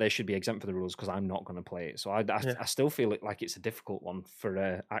don't feel like they should be exempt from the rules because I'm not going to play it. So Yeah. I still feel like it's a difficult one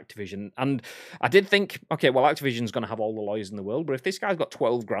for Activision. And I did think, okay, well, Activision's going to have all the lawyers in the world, but if this guy's got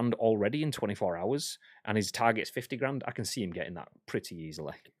 12 grand already in 24 hours and his target's 50 grand, I can see him getting that pretty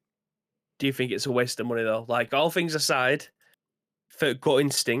easily. Do you think it's a waste of money though? Like, all things aside, for gut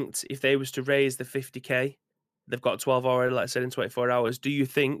instinct, if they was to raise the 50k, they've got 12 already, like I said, in 24 hours. Do you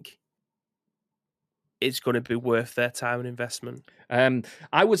think it's going to be worth their time and investment?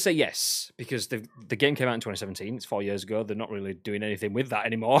 I would say yes, because the game came out in 2017. It's 4 years ago. They're not really doing anything with that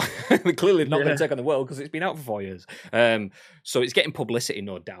anymore. They're clearly not going to take on the world because it's been out for 4 years. So it's getting publicity,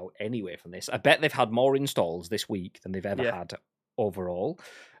 no doubt, anyway, from this. I bet they've had more installs this week than they've ever had overall.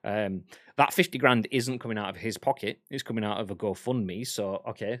 That 50 grand isn't coming out of his pocket. It's coming out of a GoFundMe. So,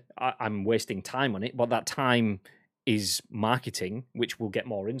 okay, I'm wasting time on it, but that time is marketing, which will get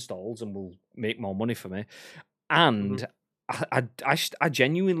more installs and will make more money for me. And I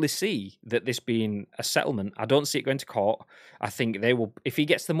genuinely see that this being a settlement. I don't see it going to court. I think they will, if he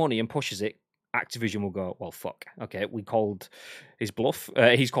gets the money and pushes it, Activision will go, well, fuck. Okay, we called his bluff.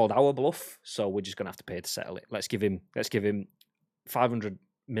 He's called our bluff, so we're just gonna have to pay to settle it. Let's give him 500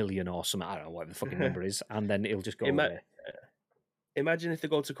 million or something. I don't know whatever the fucking number is, and then it'll just go away. Imagine if they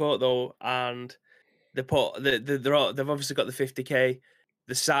go to court though, and they've obviously got the 50k.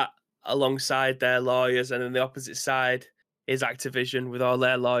 They sat alongside their lawyers, and then the opposite side is Activision with all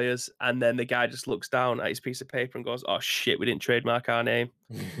their lawyers, and then the guy just looks down at his piece of paper and goes, "Oh shit, we didn't trademark our name."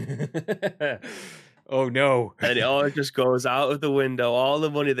 Oh no. And it all just goes out of the window. All the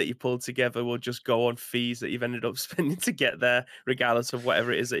money that you pulled together will just go on fees that you've ended up spending to get there, regardless of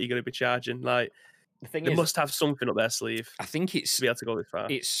whatever it is that you're going to be charging. Like, the thing they is, must have something up their sleeve. I think it's to be able to go this far.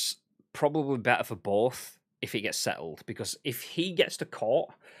 It's probably better for both if it gets settled, because if he gets to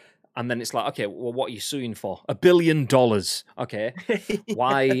court and then it's like, okay, well, what are you suing for? $1 billion. Okay,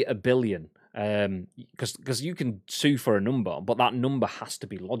 why $1 billion? Because you can sue for a number, but that number has to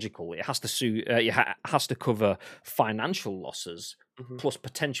be logical. It has to sue. It has to cover financial losses plus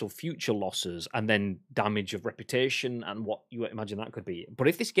potential future losses, and then damage of reputation and what you imagine that could be. But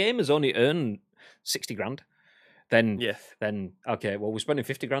if this game has only earned 60 grand, then okay, well, we're spending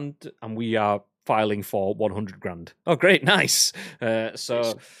 50 grand and we are filing for 100 grand. Oh, great, nice.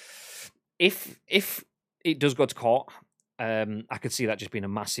 So if it does go to court, I could see that just being a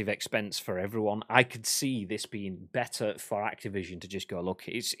massive expense for everyone. I could see this being better for Activision to just go, look,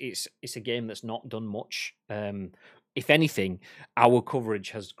 it's a game that's not done much. If anything, our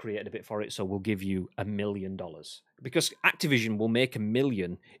coverage has created a bit for it, so we'll give you $1 million. Because Activision will make $1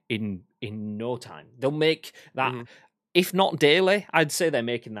 million in no time. They'll make that, if not daily, I'd say they're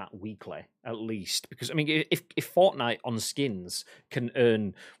making that weekly at least. Because I mean, if Fortnite on skins can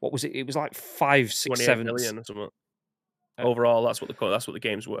earn, what was it? It was like 5, 6, 7 million or something. Overall, that's what the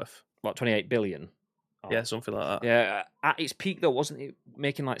game's worth. What, 28 billion? Oh. Yeah, something like that. Yeah, at its peak though, wasn't it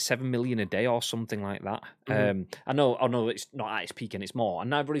making like 7 million a day or something like that? I know it's not at its peak and it's more, and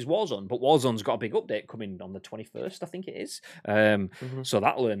neither is Warzone. But Warzone's got a big update coming on the 21st, I think it is. So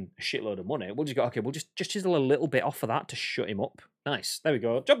that'll earn a shitload of money. We'll just go, okay, we'll just chisel a little bit off of that to shut him up. Nice, there we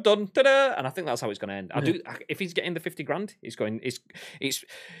go, job done. Ta-da! And I think that's how it's going to end. If he's getting the 50 grand, it's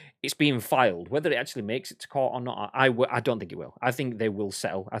being filed. Whether it actually makes it to court or not, I don't think it will. I think they will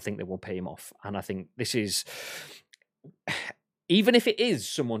settle. I think they will pay him off, and I think this is, even if it is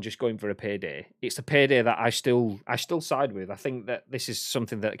someone just going for a payday, it's a payday that I still side with. I think that this is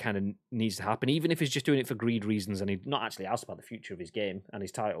something that kind of needs to happen, even if he's just doing it for greed reasons and he's not actually asked about the future of his game and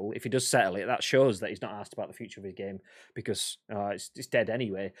his title. If he does settle it, that shows that he's not asked about the future of his game, because it's dead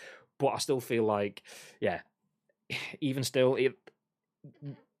anyway. But I still feel like, yeah, even still,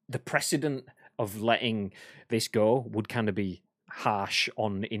 the precedent of letting this go would kind of be harsh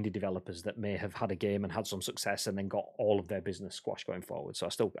on indie developers that may have had a game and had some success and then got all of their business squashed going forward. So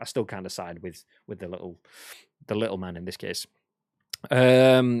I still kind of side with the little man in this case.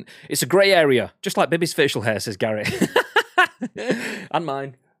 It's a grey area, just like Bibby's facial hair, says Gary. And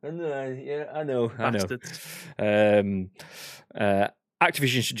mine. Yeah, I know.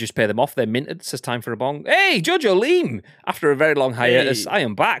 Activision should just pay them off. They're minted, says Time for a Bong. Hey, Jojo Leem! After a very long hiatus, I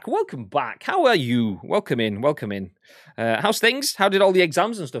am back. Welcome back. How are you? Welcome in. How's things? How did all the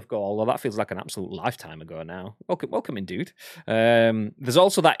exams and stuff go? Although that feels like an absolute lifetime ago now. Welcome in, dude. There's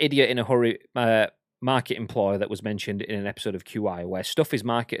also that idiot in a hurry market employer that was mentioned in an episode of QI, where stuff is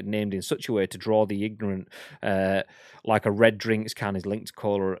marketed and named in such a way to draw the ignorant, like a red drinks can is linked to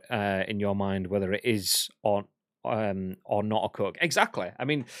cola in your mind, whether it is or not a Coke. Exactly. I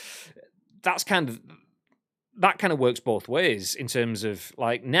mean, that's kind of that kind of works both ways in terms of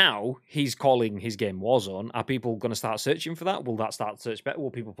like now he's calling his game Warzone. Are people going to start searching for that? Will that start search better?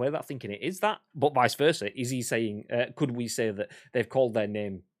 Will people play that thinking it is that? But vice versa, is he saying? Could we say that they've called their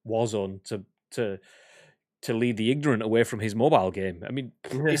name Warzone to lead the ignorant away from his mobile game? I mean,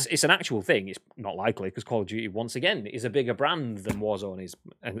 it's an actual thing. It's not likely because Call of Duty, once again, is a bigger brand than Warzone is.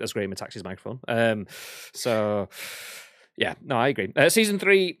 As Graham attacks his microphone. So, yeah, no, I agree. Season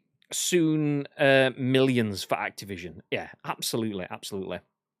 3, soon millions for Activision. Yeah, absolutely.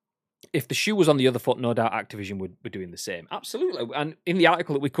 If the shoe was on the other foot, no doubt Activision would be doing the same. Absolutely. And in the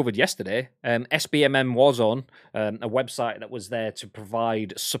article that we covered yesterday, SBMM Warzone, a website that was there to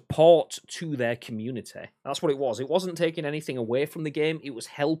provide support to their community. That's what it was. It wasn't taking anything away from the game. It was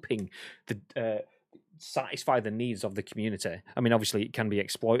helping the satisfy the needs of the community. I mean, obviously, it can be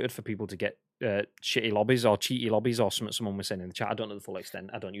exploited for people to get shitty lobbies or cheaty lobbies or something someone was saying in the chat. I don't know the full extent.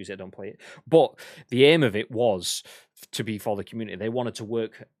 I don't use it. I don't play it. But the aim of it was to be for the community. They wanted to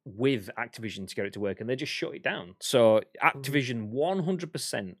work with Activision to get it to work, and they just shut it down. So Activision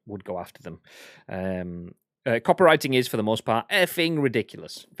 100% would go after them. Copywriting is, for the most part, effing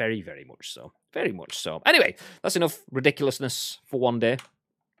ridiculous. Very, very much so. Very much so. Anyway, that's enough ridiculousness for one day.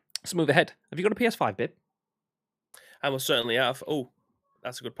 Let's move ahead. Have you got a PS5, babe? I most certainly have. Oh,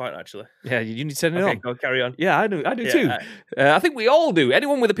 that's a good point, actually. Yeah, you need to turn it Okay, on. go carry on. Yeah, I do too. I think we all do.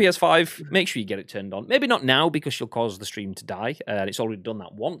 Anyone with a PS5, make sure you get it turned on. Maybe not now because you'll cause the stream to die. It's already done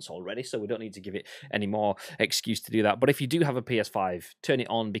that once already, so we don't need to give it any more excuse to do that. But if you do have a PS5, turn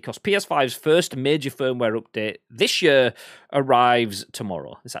it on because PS5's first major firmware update this year arrives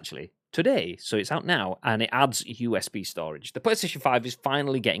tomorrow. It's actually today, so it's out now, and it adds USB storage. The PlayStation 5 is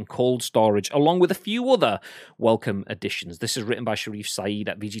finally getting cold storage, along with a few other welcome additions. This is written by Sharif Saeed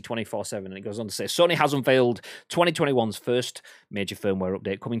at VG247, and it goes on to say, Sony has unveiled 2021's first major firmware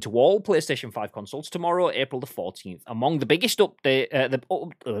update, coming to all PlayStation 5 consoles tomorrow, April the 14th. Among the biggest update,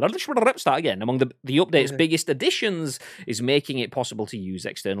 among the update's biggest additions is making it possible to use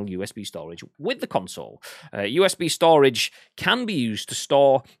external USB storage with the console. USB storage can be used to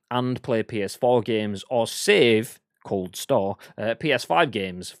store and play PS4 games or save cold store PS5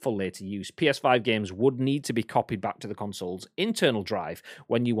 games for later use. PS5 games would need to be copied back to the console's internal drive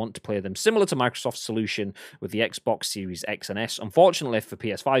when you want to play them, similar to Microsoft's solution with the Xbox Series X and S. Unfortunately for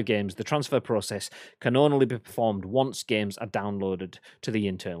PS5 games, the transfer process can only be performed once games are downloaded to the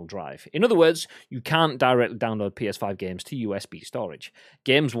internal drive. In other words, you can't directly download PS5 games to USB storage.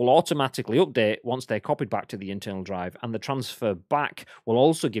 Games will automatically update once they're copied back to the internal drive, and the transfer back will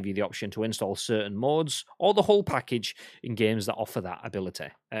also give you the option to install certain modes or the whole package in games that offer that ability.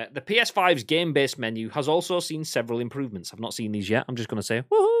 The PS5's game-based menu has also seen several improvements. I've not seen these yet. I'm just going to say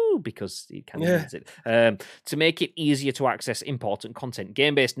woohoo because it kind of needs it. To make it easier to access important content.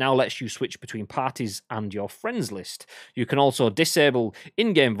 Game-based now lets you switch between parties and your friends list. You can also disable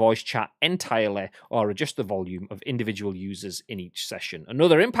in-game voice chat entirely or adjust the volume of individual users in each session.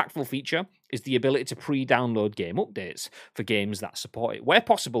 Another impactful feature is the ability to pre-download game updates for games that support it. Where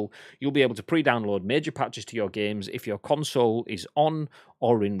possible, you'll be able to pre-download major patches to your games if your console is on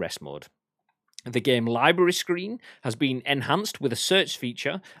or in rest mode. The game library screen has been enhanced with a search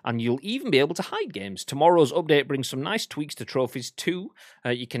feature, and you'll even be able to hide games. Tomorrow's update brings some nice tweaks to trophies too.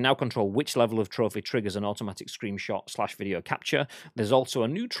 You can now control which level of trophy triggers an automatic screenshot/video capture. There's also a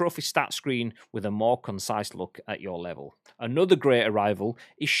new trophy stat screen with a more concise look at your level. Another great arrival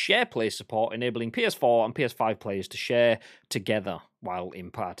is SharePlay support, enabling PS4 and PS5 players to share together while in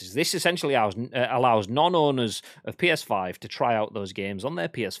parties. This essentially allows non-owners of PS5 to try out those games on their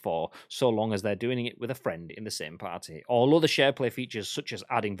PS4 so long as they're doing it with a friend in the same party. All other SharePlay features such as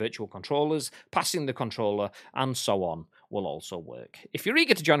adding virtual controllers, passing the controller, and so on will also work. If you're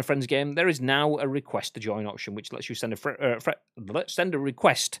eager to join a friend's game, there is now a request to join option which lets you send a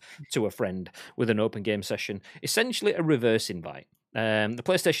request to a friend with an open game session, essentially a reverse invite. The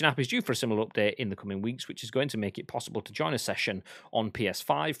PlayStation app is due for a similar update in the coming weeks, which is going to make it possible to join a session on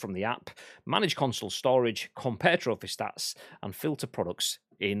PS5 from the app, manage console storage, compare trophy stats, and filter products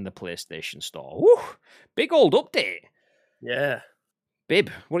in the PlayStation Store. Woo! Big old update. Yeah. Bib,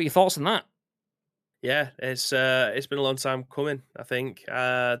 what are your thoughts on that? Yeah, it's been a long time coming, I think.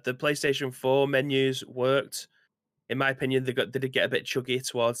 The PlayStation 4 menus worked. In my opinion, they did get a bit chuggy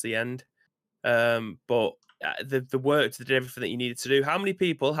towards the end. But the worked, they did everything that you needed to do. How many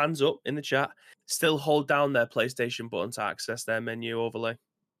people, hands up in the chat, still hold down their PlayStation button to access their menu overlay?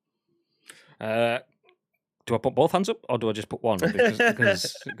 Do I put both hands up or do I just put one?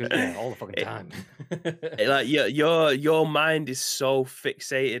 Because yeah, all the fucking time. Like your mind is so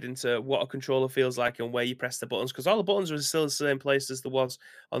fixated into what a controller feels like and where you press the buttons, because all the buttons are still in the same place as the was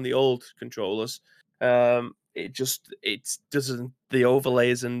on the old controllers. It doesn't. The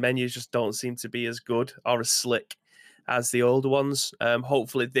overlays and menus just don't seem to be as good or as slick as the older ones.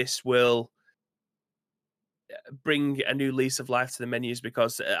 Hopefully, this will bring a new lease of life to the menus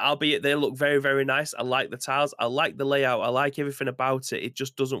because, albeit they look very, very nice, I like the tiles, I like the layout, I like everything about it. It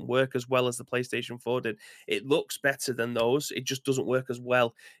just doesn't work as well as the PlayStation 4 did. It looks better than those. It just doesn't work as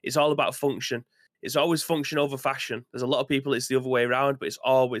well. It's all about function. It's always function over fashion. There's a lot of people it's the other way around, but it's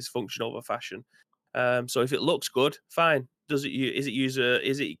always function over fashion. So if it looks good, fine. Is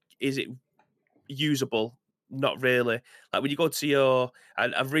it usable? Not really. Like when you go to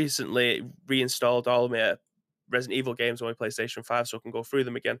I've recently reinstalled all of my Resident Evil games on my PlayStation 5 so I can go through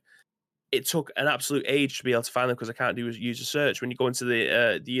them again. It took an absolute age to be able to find them because I can't do user search. When you go into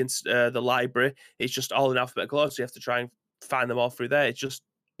the library, it's just all in alphabetical order, so you have to try and find them all through there. It's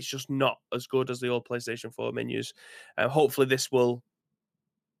just not as good as the old PlayStation 4 menus. Hopefully this will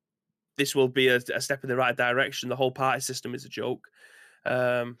be a step in the right direction. The whole party system is a joke.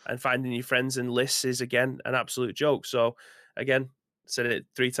 And finding your friends and lists is, again, an absolute joke. So, again, said it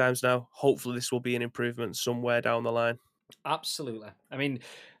 3 times now. Hopefully this will be an improvement somewhere down the line. Absolutely. I mean,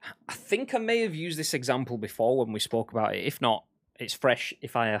 I think I may have used this example before when we spoke about it. If not, it's fresh.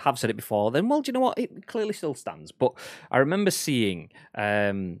 If I have said it before, then, well, do you know what? It clearly still stands. But I remember seeing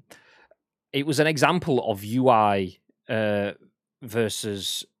it was an example of UI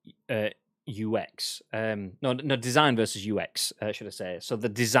versus UX. No, design versus UX, should I say. So the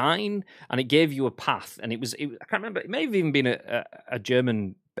design, and it gave you a path, and I can't remember, it may have even been a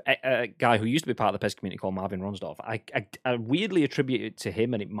German guy who used to be part of the PES community called Marvin Ronsdorf. I weirdly attribute it to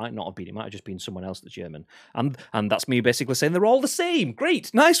him, and it might not have been. It might have just been someone else that's German. And that's me basically saying they're all the same.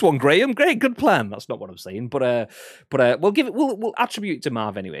 Great, nice one, Graham. Great, good plan. That's not what I'm saying, but we'll attribute it to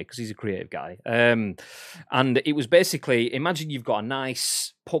Marv anyway because he's a creative guy. And it was basically, imagine you've got a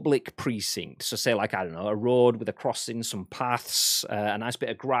nice public precinct. So say, like, I don't know, a road with a crossing, some paths, a nice bit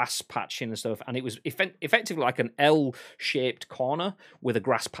of grass patching and stuff. And it was effectively like an L-shaped corner with a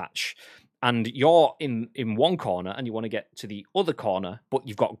grass patch. And you're in one corner and you want to get to the other corner, but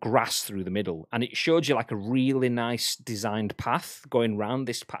you've got grass through the middle. And it showed you like a really nice designed path going around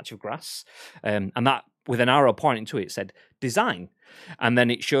this patch of grass. And that, with an arrow pointing to it, said design. And then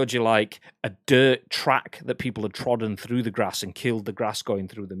it showed you like a dirt track that people had trodden through the grass and killed the grass going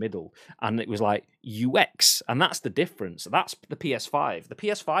through the middle. And it was like UX. And that's the difference. That's the PS5. The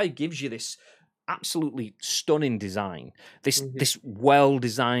PS5 gives you this absolutely stunning design. This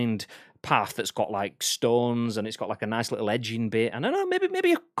well-designed path that's got like stones and it's got like a nice little edging bit. And I don't know,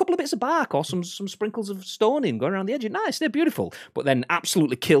 maybe a couple of bits of bark or some sprinkles of stoning going around the edge. Nice, they're beautiful. But then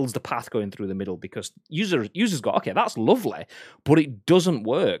absolutely kills the path going through the middle because users go, okay, that's lovely, but it doesn't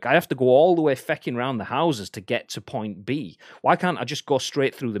work. I have to go all the way fecking around the houses to get to point B. Why can't I just go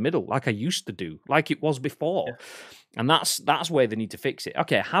straight through the middle like I used to do, like it was before? Yeah. And that's where they need to fix it.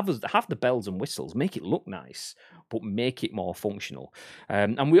 Okay, have the bells and whistles, make it look nice, but make it more functional.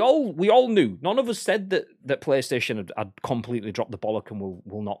 And we all knew. None of us said that PlayStation had completely dropped the bollock and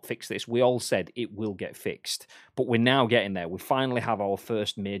will not fix this. We all said it will get fixed, but we're now getting there. We finally have our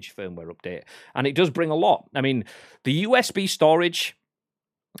first major firmware update, and it does bring a lot. I mean, the USB storage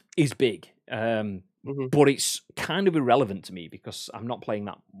is big. But it's kind of irrelevant to me because I'm not playing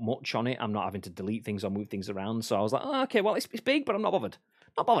that much on it. I'm not having to delete things or move things around. So I was like, oh, okay, well, it's big, but I'm not bothered.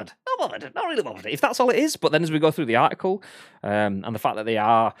 Not really bothered, if that's all it is. But then as we go through the article, and the fact that they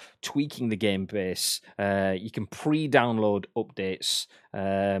are tweaking the game base, you can pre-download updates.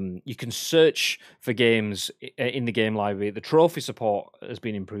 You can search for games in the game library. The trophy support has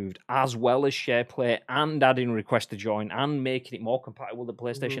been improved, as well as SharePlay and adding request to join and making it more compatible with the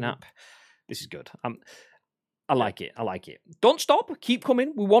PlayStation app. This is good. I like it. Don't stop. Keep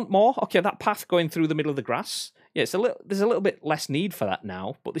coming. We want more. Okay, that path going through the middle of the grass. Yeah, there's a little bit less need for that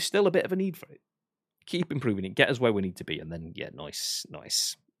now, but there's still a bit of a need for it. Keep improving it. Get us where we need to be, and then, yeah, nice.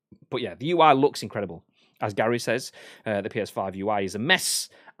 But yeah, the UI looks incredible. As Gary says, the PS5 UI is a mess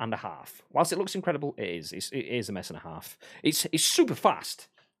and a half. Whilst it looks incredible, it is. It is a mess and a half. It's super fast.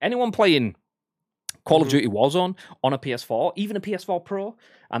 Anyone playing Call of Duty Warzone on a PS4, even a PS4 Pro,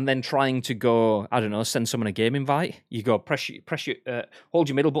 and then trying to go, I don't know, send someone a game invite. You go hold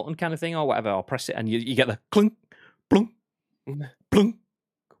your middle button kind of thing or whatever, or press it, and you get the clunk, plunk, plunk,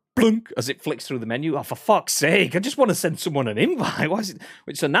 plunk as it flicks through the menu. Oh, for fuck's sake! I just want to send someone an invite. Why is it?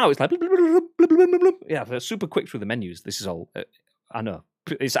 So now it's like, yeah, they're super quick through the menus. This is all. I know.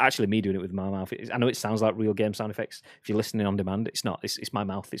 It's actually me doing it with my mouth. I know it sounds like real game sound effects. If you're listening on demand, it's not. It's my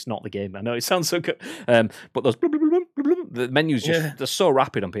mouth. It's not the game. I know it sounds so good. But those The menus just Yeah. they're so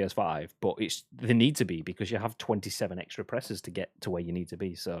rapid on PS5, but they need to be because you have 27 extra presses to get to where you need to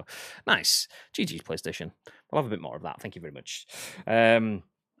be. So nice. GG's PlayStation. We'll have a bit more of that. Thank you very much. I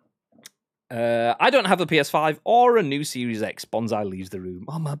don't have a PS5 or a new Series X. Bonsai leaves the room.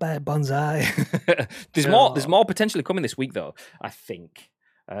 Oh my bad, Bonsai. There's more potentially coming this week though, I think.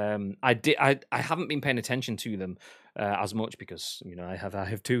 I haven't been paying attention to them as much because I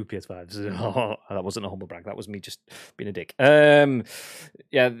have two PS5s. That wasn't a humble brag. That was me just being a dick. I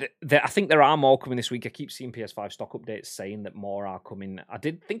think there are more coming this week. I keep seeing PS5 stock updates saying that more are coming. I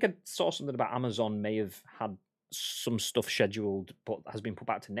did think I saw something about Amazon may have had some stuff scheduled, but has been put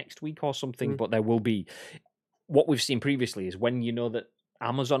back to next week or something. But there will be. What we've seen previously is when you know that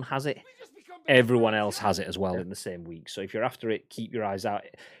Amazon has it, everyone else has it as well in the same week. So if you're after it, keep your eyes out.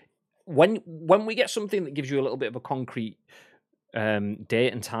 When we get something that gives you a little bit of a concrete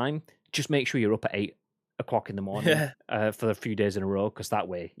date and time, just make sure you're up at 8 o'clock in the morning for a few days in a row, because that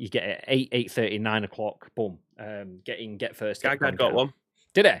way you get it 8:30, 9 o'clock, boom, get first. Gagad got one.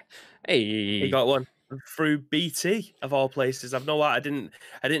 Did he? Hey, He got one through BT of all places. I've no what. I didn't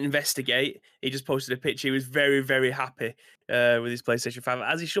investigate. He just posted a picture. He was very, very happy with his PlayStation 5,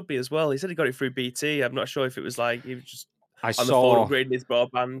 as he should be as well. He said he got it through BT. I'm not sure if it was like he was just the phone upgrading his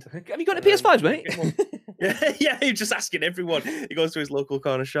broadband. Have you got a PS5, mate? Yeah, he's just asking everyone. He goes to his local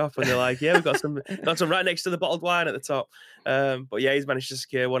corner shop and they're like, "Yeah, we've got some right next to the bottled wine at the top." But yeah, he's managed to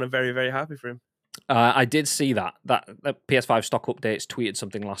secure one. I'm very, very happy for him. I did see that PS5 stock updates tweeted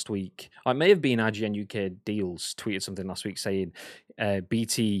something last week. It may have been IGN UK Deals tweeted something last week saying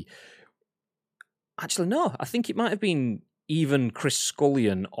BT. Actually, no, I think it might have been even Chris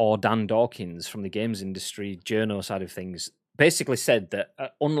Scullion or Dan Dawkins from the games industry journo side of things. Basically said that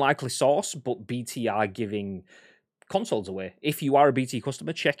unlikely source, but BT are giving consoles away. If you are a BT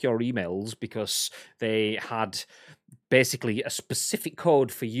customer, check your emails because they had basically a specific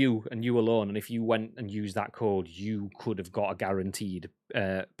code for you and you alone. And if you went and used that code, you could have got a guaranteed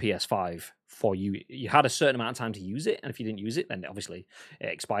PS5 for you. You had a certain amount of time to use it. And if you didn't use it, then obviously it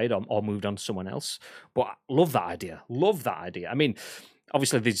expired or moved on to someone else. But I love that idea. Love that idea. I mean,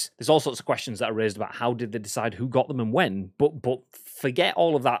 obviously there's all sorts of questions that are raised about how did they decide who got them and when, but forget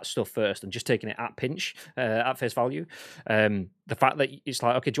all of that stuff first and just taking it at pinch, at face value. The fact that it's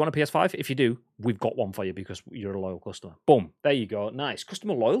like, okay, do you want a PS5? If you do, we've got one for you because you're a loyal customer. Boom, there you go. Nice.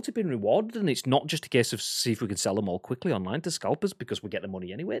 Customer loyalty being rewarded, and it's not just a case of see if we can sell them more quickly online to scalpers because we get the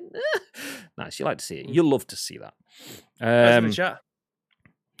money anyway. Nice. You like to see it. You love to see that. In the chat.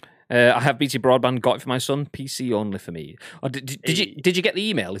 I have BT Broadband, got it for my son, PC only for me. Oh, did you get the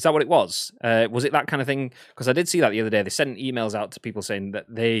email? Is that what it was? Was it that kind of thing? Because I did see that the other day. They sent emails out to people saying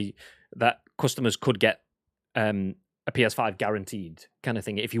that customers could get a PS5 guaranteed kind of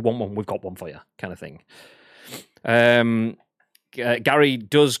thing. If you want one, we've got one for you kind of thing. Gary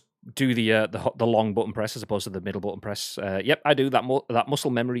does do the long button press as opposed to the middle button press. Yep, I do. That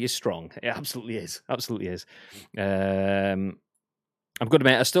muscle memory is strong. It absolutely is. Absolutely is. I'm good,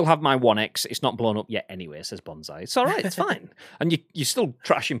 mate. I still have my One X. It's not blown up yet anyway, says Bonsai. It's all right. It's fine. And you're still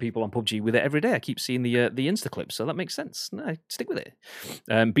trashing people on PUBG with it every day. I keep seeing the Insta clips, so that makes sense. No, stick with it.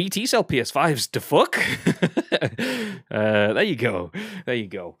 BT sell PS5s. The fuck? There you go. There you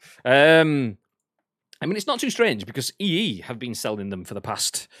go. I mean, it's not too strange because EE have been selling them for the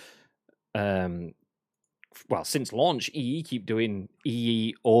past... since launch, EE keep doing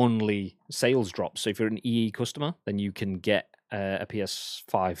EE-only sales drops. So if you're an EE customer, then you can get a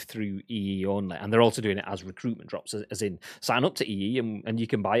PS5 through EE only. And they're also doing it as recruitment drops, as in sign up to EE and you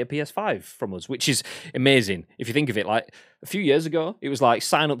can buy a PS5 from us, which is amazing. If you think of it, like a few years ago, it was like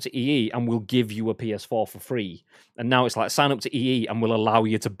sign up to EE and we'll give you a PS4 for free. And now it's like sign up to EE and we'll allow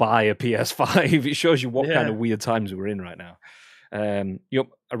you to buy a PS5. It shows you what kind of weird times we're in right now. I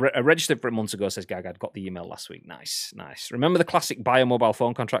registered for it months ago, says Gagad. Got the email last week. Nice. Remember the classic buy a mobile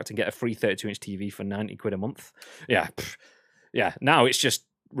phone contract and get a free 32-inch TV for 90 quid a month? Yeah. Now it's just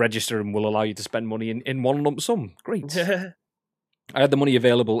register and will allow you to spend money in one lump sum. Great. I had the money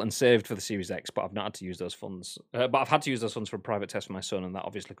available and saved for the Series X, but I've not had to use those funds. But I've had to use those funds for a private test for my son, and that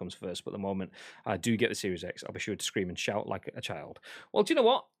obviously comes first. But at the moment I do get the Series X, I'll be sure to scream and shout like a child. Well, do you know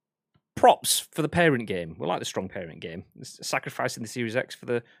what? Props for the parent game. We like the strong parent game. Sacrificing the Series X for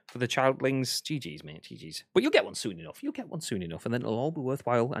the childlings. GG's, mate. GG's. But you'll get one soon enough. And then it'll all be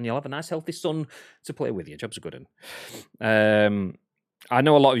worthwhile, and you'll have a nice, healthy son to play with you. Job's a good one. I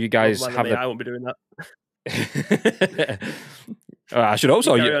know a lot of you guys have. I won't be doing that. I should hope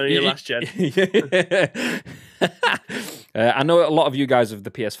so. Your last gen. I know a lot of you guys have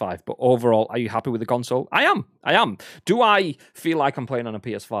the PS5, but overall, are you happy with the console? I am. Do I feel like I'm playing on a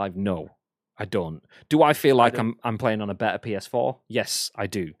PS5? No. I don't. Do I feel like don't. I'm playing on a better PS4? Yes, I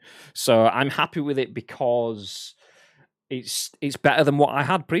do. So I'm happy with it because it's better than what I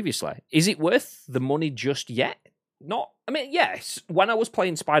had previously. Is it worth the money just yet? Not. I mean, yes. When I was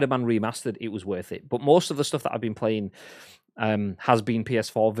playing Spider-Man Remastered, it was worth it. But most of the stuff that I've been playing has been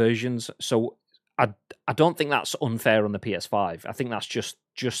PS4 versions. So I don't think that's unfair on the PS5. I think that's just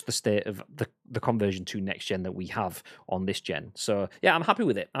the state of the conversion to next gen that we have on this gen. So yeah, I'm happy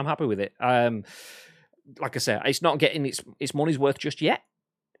with it. I'm happy with it. Like I said, it's not getting its money's worth just yet,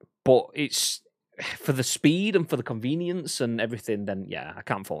 but it's for the speed and for the convenience and everything. Then yeah, I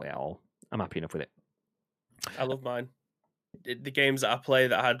can't fault it at all. I'm happy enough with it. I love mine. The games that I play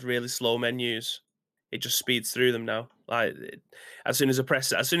that had really slow menus, it just speeds through them now. Like as soon as I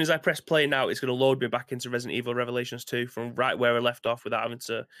press play now, it's going to load me back into Resident Evil Revelations 2 from right where I left off without having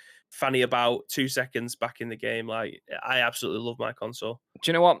to fanny about 2 seconds back in the game. Like I absolutely love my console.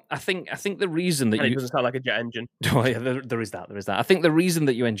 Do you know what? I think the reason that it doesn't sound like a jet engine. Oh yeah, there is that. There is that. I think the reason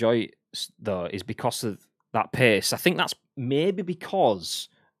that you enjoy it though is because of that pace. I think that's maybe because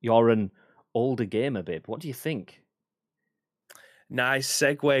you're an older gamer, babe. What do you think? Nice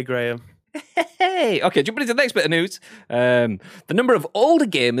segue, Graham. Hey, okay, jumping into the next bit of news. The number of older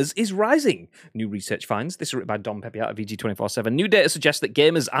gamers is rising. New research finds, this is written by Dom Peppiatt of VG247, new data suggests that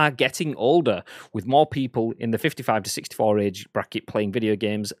gamers are getting older, with more people in the 55 to 64 age bracket playing video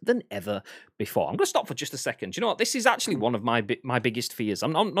games than ever before. I'm going to stop for just a second. Do you know what? This is actually one of my biggest fears.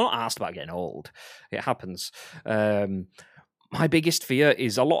 I'm not asked about getting old. It happens. My biggest fear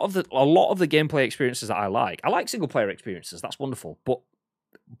is a lot of the gameplay experiences that I like single player experiences. That's wonderful, but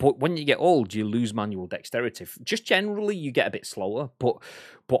when you get old, you lose manual dexterity. Just generally, you get a bit slower. But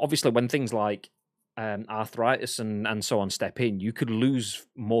obviously, when things like arthritis and so on step in, you could lose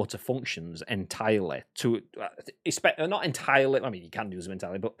motor functions entirely. Not entirely. I mean, you can lose them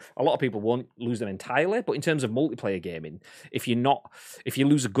entirely, but a lot of people won't lose them entirely. But in terms of multiplayer gaming, if you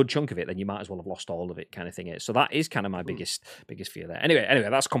lose a good chunk of it, then you might as well have lost all of it, kind of thing. So that is kind of my biggest fear there. Anyway,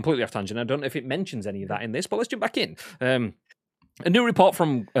 that's completely off tangent. I don't know if it mentions any of that in this, but let's jump back in. A new report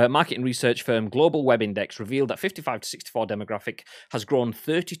from marketing research firm Global Web Index revealed that 55 to 64 demographic has grown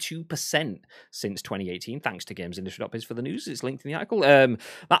 32% since 2018, thanks to GamesIndustry.biz for the news. It's linked in the article.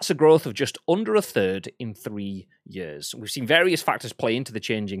 That's a growth of just under a third in 3 years. We've seen various factors play into the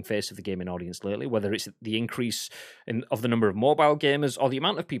changing face of the gaming audience lately, whether it's the increase of the number of mobile gamers or the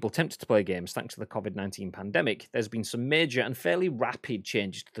amount of people tempted to play games thanks to the COVID-19 pandemic. There's been some major and fairly rapid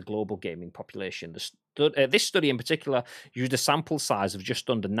changes to the global gaming population. This study in particular used a sample size of just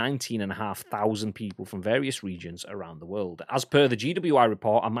under 19,500 people from various regions around the world. As per the GWI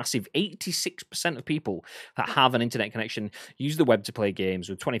report, a massive 86% of people that have an internet connection use the web to play games,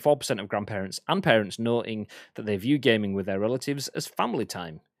 with 24% of grandparents and parents noting that they view gaming with their relatives as family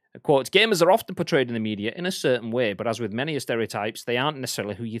time. Quote, gamers are often portrayed in the media in a certain way, but as with many stereotypes, they aren't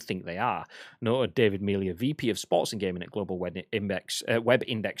necessarily who you think they are, noted David Mealy, VP of Sports and Gaming at Global Web Index to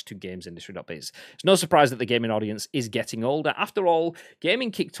GamesIndustry.biz. It's no surprise that the gaming audience is getting older. After all,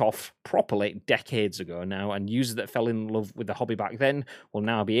 gaming kicked off properly decades ago now, and users that fell in love with the hobby back then will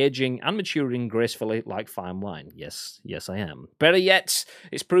now be aging and maturing gracefully like fine wine. Yes, I am. Better yet,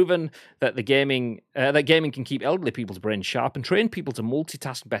 it's proven that gaming can keep elderly people's brains sharp and train people to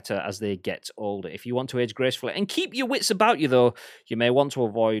multitask better as they get older. If you want to age gracefully and keep your wits about you, though, you may want to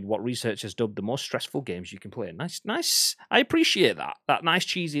avoid what research has dubbed the most stressful games you can play. Nice. I appreciate that. That nice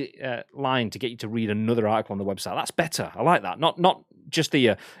cheesy line to get you to read another article on the website. That's better. I like that. Not just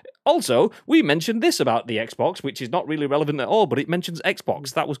the... Also, we mentioned this about the Xbox, which is not really relevant at all, but it mentions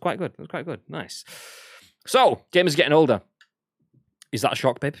Xbox. That was quite good. Nice. So, gamers getting older. Is that a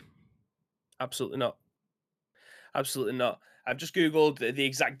shock, babe? Absolutely not. Absolutely not. I've just Googled the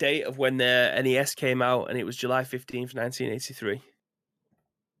exact date of when the NES came out, and it was July 15th, 1983.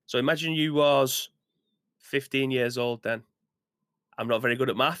 So imagine you was 15 years old then. I'm not very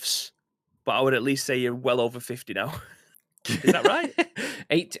good at maths, but I would at least say you're well over 50 now. Is that right?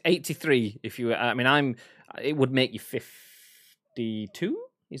 83, if you... I mean, it would make you 52?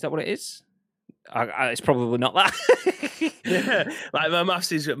 Is that what it is? It's probably not that. Yeah, like my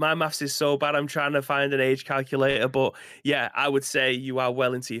maths is so bad. I'm trying to find an age calculator, but yeah, I would say you are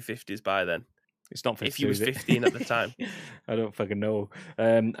well into your 50s by then. It's not 52, if you was 15 at the time. I don't fucking know.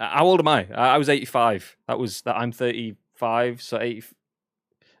 How old am I? I was 85. I'm 35, so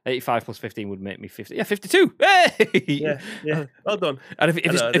 85 plus 15 would make me 50. Yeah, 52. Hey! Yeah. Well done. And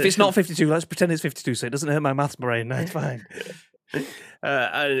if it's not 52, let's pretend it's 52, so it doesn't hurt my maths brain. That's fine.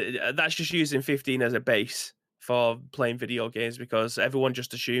 That's just using 15 as a base for playing video games, because everyone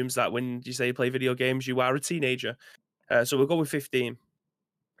just assumes that when you say you play video games, you are a teenager. So we'll go with 15.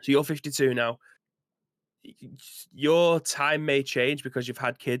 So you're 52 now. Your time may change because you've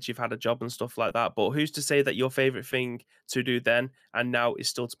had kids, you've had a job and stuff like that. But who's to say that your favorite thing to do then and now is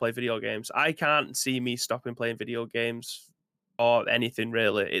still to play video games? I can't see me stopping playing video games or anything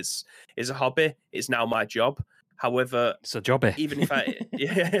really. It's a hobby. It's now my job. However, It's a jobby. even if I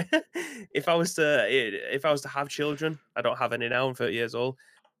if I was to have children, I don't have any now. I'm 30 years old.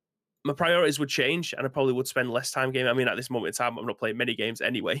 My priorities would change, and I probably would spend less time gaming. I mean, at this moment in time, I'm not playing many games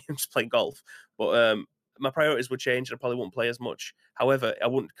anyway. I'm just playing golf. But my priorities would change, and I probably wouldn't play as much. However, I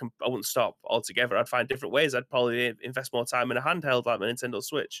wouldn't stop altogether. I'd find different ways. I'd probably invest more time in a handheld like my Nintendo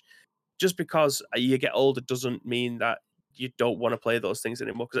Switch. Just because you get older doesn't mean that you don't want to play those things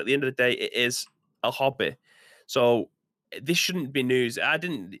anymore. Because at the end of the day, it is a hobby. So this shouldn't be news. I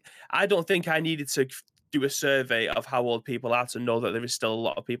don't think I needed to do a survey of how old people are to know that there is still a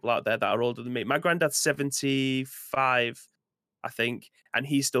lot of people out there that are older than me. My granddad's 75, I think, and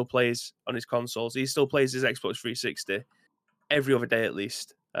he still plays on his consoles. He still plays his Xbox 360 every other day at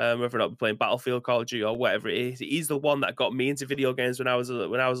least. Whether or not we're playing Battlefield, Call of Duty, or whatever it is, he's the one that got me into video games when I was a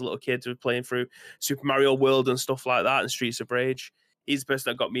little kid, playing through Super Mario World and stuff like that, and Streets of Rage. He's the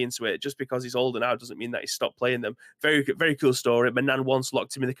person that got me into it. Just because he's older now doesn't mean that he stopped playing them. Very, very cool story. My nan once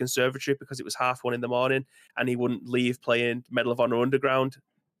locked him in the conservatory because it was 1:30 in the morning and he wouldn't leave playing Medal of Honor Underground.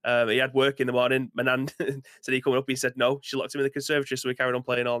 He had work in the morning. My nan said he coming up. He said no. She locked him in the conservatory, so he carried on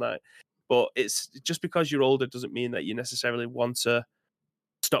playing all night. But it's just because you're older doesn't mean that you necessarily want to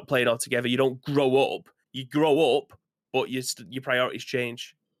stop playing altogether. You don't grow up. You grow up, but your priorities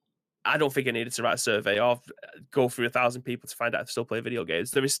change. I don't think I needed to write a survey or go through 1,000 people to find out if I still play video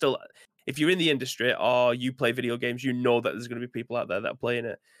games. There is still, if you're in the industry or you play video games, you know that there's going to be people out there that are playing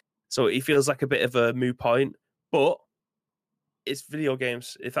it. So it feels like a bit of a moot point, but it's video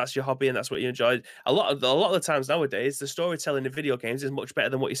games. If that's your hobby and that's what you enjoy, a lot of the times nowadays, the storytelling in video games is much better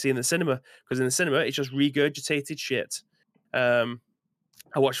than what you see in the cinema. Because in the cinema, it's just regurgitated shit. I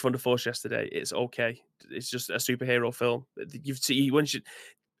watched Thunder Force yesterday. It's okay. It's just a superhero film.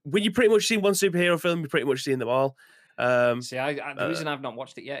 When you pretty much seen one superhero film, you've pretty much seen them all. See, the reason I've not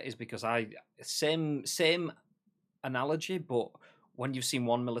watched it yet is because same analogy, but when you've seen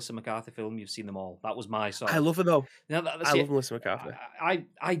one Melissa McCarthy film, you've seen them all. That was my sort. I love her though. I love Melissa McCarthy.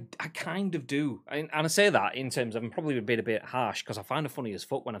 I kind of do, and I say that in terms of I'm probably being a bit harsh because I find her funny as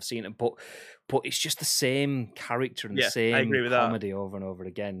fuck when I've seen it, but it's just the same character and the same comedy over and over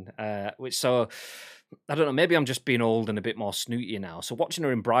again. Which so. I don't know, maybe I'm just being old and a bit more snooty now. So watching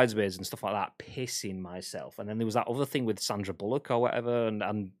her in Bridesmaids and stuff like that, pissing myself. And then there was that other thing with Sandra Bullock or whatever,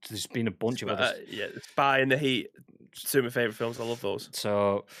 and there's been a bunch of others. Spy and the Heat, two of my favourite films. I love those.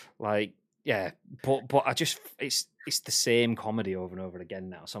 So, like, yeah, but I just, it's the same comedy over and over again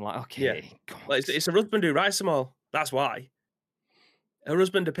now. So I'm like, okay. Yeah. Well, it's her husband who writes them all. That's why. Her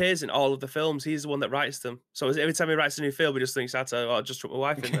husband appears in all of the films. He's the one that writes them. So every time he writes a new film, he just thinks, I just took my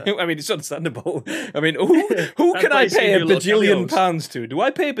wife in there. I mean, it's understandable. I mean, who can I pay a bajillion pounds to? Do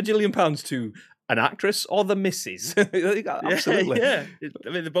I pay a bajillion pounds to an actress or the missus? Absolutely. Yeah. I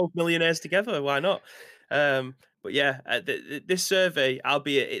mean, they're both millionaires together. Why not? But yeah, this survey,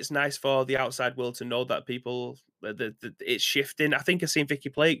 albeit it's nice for the outside world to know that people, it's shifting. I think I've seen Vicky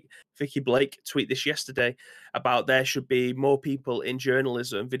Blake tweet this yesterday about there should be more people in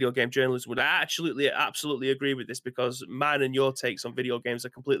journalism, video game journalism. I absolutely agree with this because mine and your takes on video games are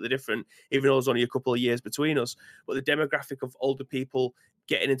completely different, even though there's only a couple of years between us. But the demographic of older people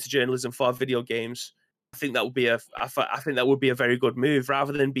getting into journalism for video games, I think that would be a very good move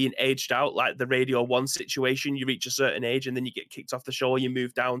rather than being aged out like the Radio 1 situation. You reach a certain age and then you get kicked off the show. You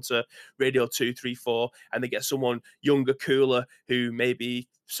move down to Radio 2, 3, 4, and they get someone younger, cooler who may be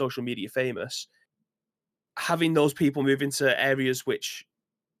social media famous. Having those people move into areas which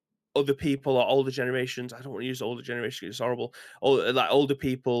other people or older generations, I don't want to use older generation, it's horrible. Like older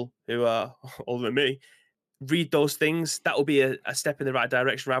people who are older than me, read those things, that will be a step in the right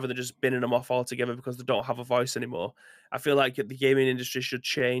direction rather than just binning them off altogether because they don't have a voice anymore. I feel like the gaming industry should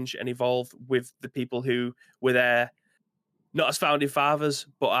change and evolve with the people who were there, not as founding fathers,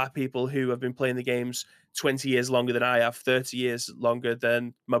 but are people who have been playing the games 20 years longer than I have, 30 years longer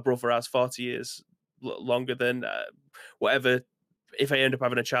than my brother has, 40 years longer than whatever, if I end up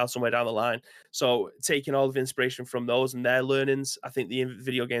having a child somewhere down the line. So taking all of the inspiration from those and their learnings, I think the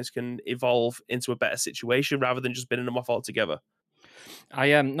video games can evolve into a better situation rather than just binning them off altogether. I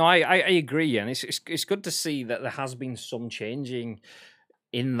agree, and it's good to see that there has been some changing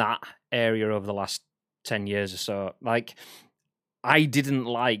in that area over the last 10 years or so. Like, I didn't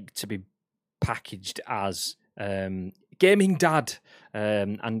like to be packaged as gaming dad.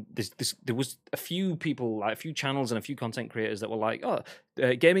 And there was a few people, like a few channels and a few content creators that were like,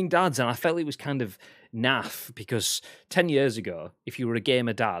 gaming dads. And I felt it was kind of naff because 10 years ago, if you were a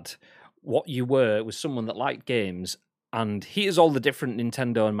gamer dad, what you were was someone that liked games. And here's all the different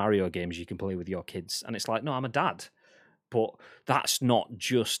Nintendo and Mario games you can play with your kids. And it's like, no, I'm a dad. But that's not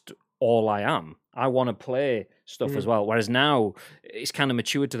just all I am. I want to play stuff as well. Whereas now it's kind of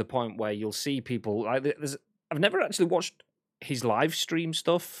matured to the point where you'll see people like I've never actually watched his live stream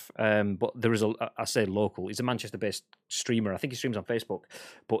stuff, but there is I say local. He's a Manchester-based streamer. I think he streams on Facebook.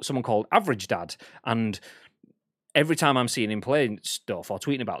 But someone called Average Dad, and every time I'm seeing him playing stuff or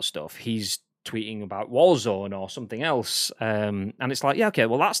tweeting about stuff, he's tweeting about Warzone or something else. And it's like, yeah, okay,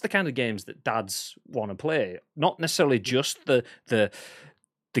 well, that's the kind of games that dads want to play. Not necessarily just the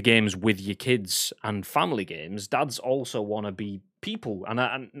games with your kids and family games. Dads also want to be people. And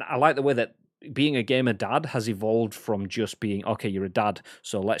I like the way that being a gamer dad has evolved from just being, okay, you're a dad,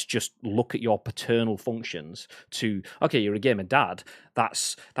 so let's just look at your paternal functions, to, okay, you're a gamer dad.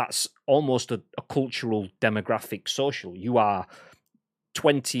 That's almost a cultural, demographic, social. You are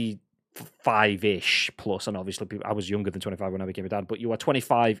 25-ish plus, and obviously I was younger than 25 when I became a dad, but you are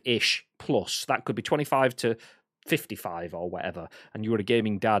 25-ish plus. That could be 25 to 55 or whatever, and you were a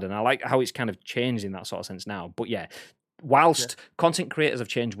gaming dad. And I like how it's kind of changed in that sort of sense now. But yeah, whilst content creators have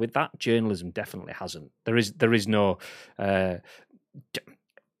changed with that, journalism definitely hasn't. There is no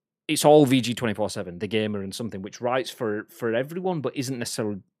it's all VG 24/7, The Gamer and something, which writes for everyone but isn't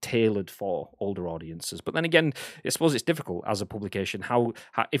necessarily tailored for older audiences. But then again, I suppose it's difficult as a publication. How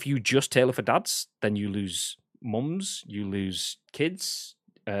if you just tailor for dads, then you lose mums, you lose kids.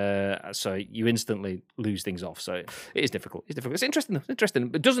 So you instantly lose things off. So it is difficult. It's difficult. It's interesting. It's interesting.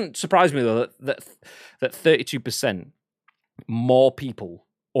 It doesn't surprise me though that 32% more people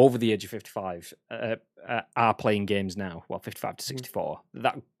over the age of 55 are playing games now. Well, 55 to 64.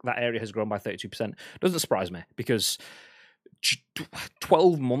 That area has grown by 32%. Doesn't surprise me because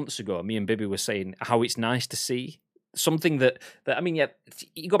 12 months ago, me and Bibby were saying how it's nice to see something that I mean, yeah,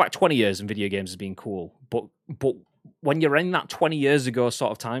 you go back 20 years and video games as being cool, but when you're in that 20 years ago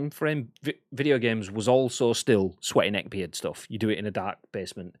sort of time frame, video games was also still sweaty neckbeard stuff. You do it in a dark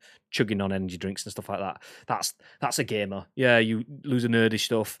basement, chugging on energy drinks and stuff like that. That's a gamer. Yeah, you lose a nerdy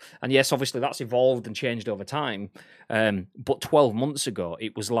stuff. And yes, obviously that's evolved and changed over time. But 12 months ago,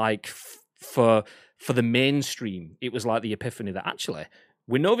 it was like for the mainstream, it was like the epiphany that actually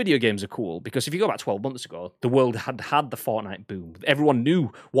we know video games are cool, because if you go back 12 months ago, the world had the Fortnite boom. Everyone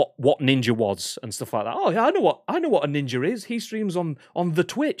knew what Ninja was and stuff like that. Oh yeah, I know what a Ninja is. He streams on the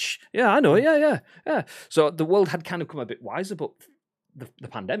Twitch. Yeah, I know. Yeah. So the world had kind of come a bit wiser, but the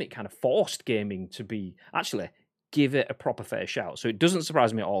pandemic kind of forced gaming to be actually give it a proper fair shout. So it doesn't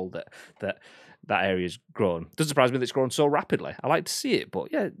surprise me at all that area's grown. It doesn't surprise me that it's grown so rapidly. I like to see it,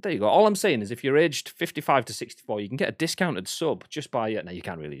 but yeah, there you go. All I'm saying is if you're aged 55 to 64, you can get a discounted sub just by... No, you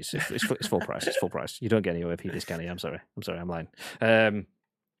can't really. It's full price. It's full price. You don't get any OAP discount. I'm sorry, I'm lying. But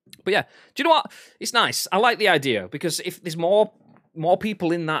yeah, do you know what? It's nice. I like the idea, because if there's more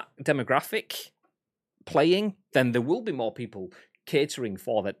people in that demographic playing, then there will be more people catering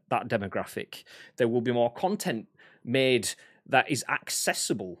for that demographic. There will be more content made that is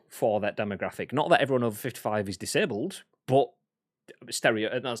accessible for that demographic. Not that everyone over 55 is disabled, but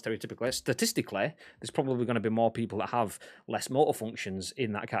statistically, there's probably going to be more people that have less motor functions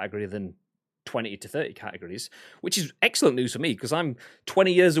in that category than 20 to 30 categories, which is excellent news for me, because I'm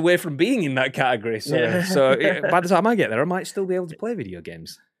 20 years away from being in that category. So by the time I get there, I might still be able to play video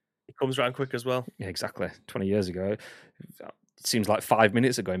games. It comes around quick as well. Yeah, exactly. 20 years ago. It seems like 5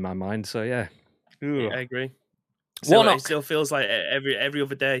 minutes ago in my mind. So yeah. Yeah, I agree. It still feels like every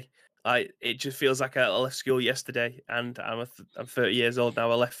other day. It just feels like I left school yesterday, and I'm 30 years old now.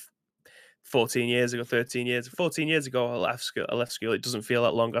 I left 14 years ago. I left school. It doesn't feel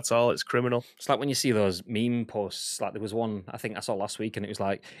that long at all. It's criminal. It's like when you see those meme posts. Like there was one I think I saw last week, and it was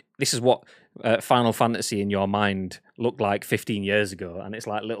like, this is what Final Fantasy in your mind looked like 15 years ago, and it's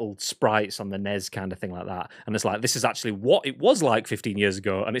like little sprites on the NES kind of thing like that. And it's like, this is actually what it was like 15 years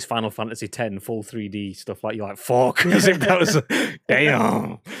ago, and it's Final Fantasy X full 3D stuff. Like you're like, fuck, as if that was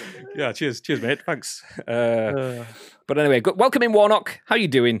damn. Yeah, cheers, mate. Thanks. But anyway, welcome in, Warnock. How are you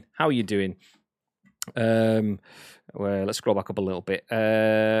doing? Well, let's scroll back up a little bit.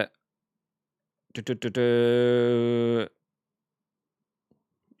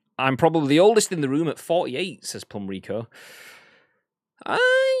 I'm probably the oldest in the room at 48, says Plum Rico.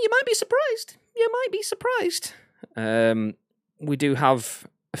 You might be surprised. We do have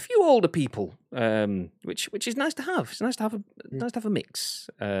a few older people, which is nice to have. It's nice to have a mix.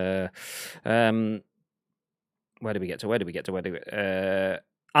 Where do we get to?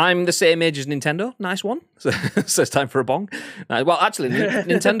 I'm the same age as Nintendo. Nice one. So it's time for a bong. Well, actually,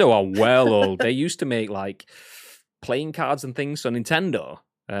 Nintendo are well old. They used to make like playing cards and things. So Nintendo,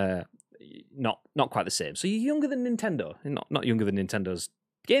 not quite the same. So you're younger than Nintendo. Not younger than Nintendo's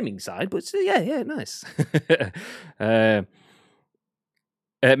gaming side, but yeah, nice.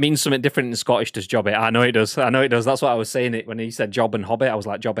 It means something different in Scottish, does jobby? I know it does. That's what I was saying it when he said job and hobby. I was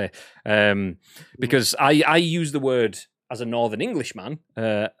like jobby, because I use the word as a Northern Englishman.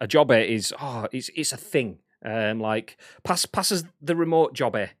 A jobby is it's a thing. Like passes the remote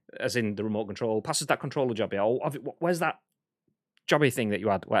jobby, as in the remote control, passes that controller jobby. Oh, where's that jobby thing that you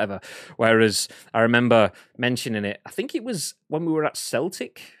had? Whatever. Whereas I remember mentioning it. I think it was when we were at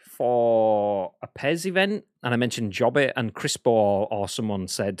Celtic for a PES event, and I mentioned jobby, and Crispo or someone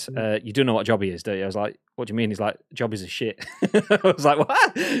said, "You do know what jobby is, don't you?" I was like, "What do you mean?" He's like, "Jobby's a shit." I was like,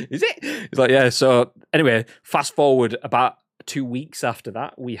 "What? Is it?" He's like, "Yeah." So anyway, fast forward about 2 weeks after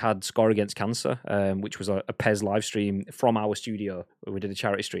that, we had Score Against Cancer, which was a PES live stream from our studio. We did a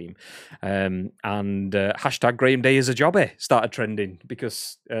charity stream, and hashtag Graham Day is a jobby started trending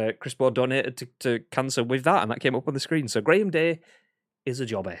because Crispo donated to cancer with that, and that came up on the screen. So Graham Day is a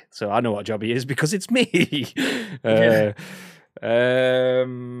jobby. So I know what jobby is because it's me.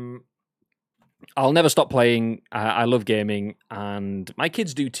 I'll never stop playing. I love gaming, and my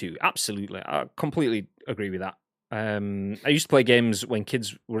kids do too. Absolutely. I completely agree with that. I used to play games when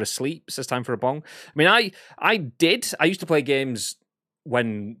kids were asleep. So it's time for a bong. I mean, I used to play games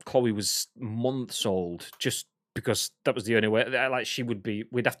when Chloe was months old, just because that was the only way. Like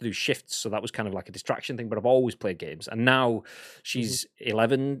we'd have to do shifts, so that was kind of like a distraction thing. But I've always played games, and now she's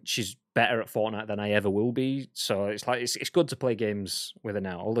 11. She's better at Fortnite than I ever will be. So it's like it's good to play games with her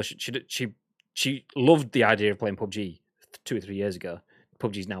now. Although she loved the idea of playing PUBG 2 or 3 years ago.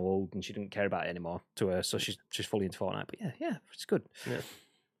 PUBG's now old, and she didn't care about it anymore to her. So she's fully into Fortnite. But yeah, it's good. Yeah.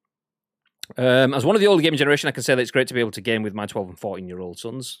 As one of the older gaming generation, I can say that it's great to be able to game with my 12 and 14-year-old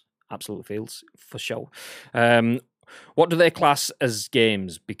sons. Absolute feels for sure. What do they class as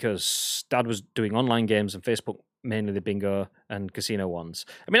games? Because Dad was doing online games and Facebook, mainly the bingo and casino ones.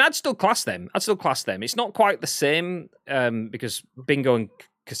 I mean, I'd still class them. It's not quite the same because bingo and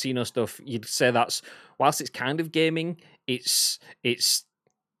casino stuff, you'd say that's, whilst it's kind of gaming, it's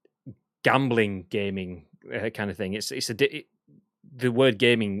gambling gaming kind of thing. The word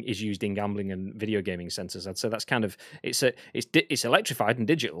gaming is used in gambling and video gaming senses. I'd say that's kind of it's electrified and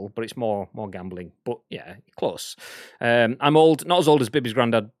digital, but it's more gambling. But yeah, close. I'm old, not as old as Bibby's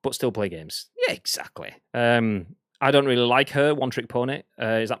granddad, but still play games. Yeah, exactly. I don't really like her One Trick Pony.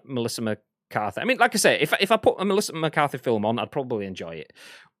 Is that Melissa McCarthy? I mean, like I say, if I put a Melissa McCarthy film on, I'd probably enjoy it.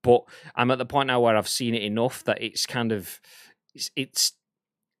 But I'm at the point now where I've seen it enough that it's kind of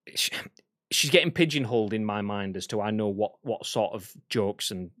she's getting pigeonholed in my mind as to I know what sort of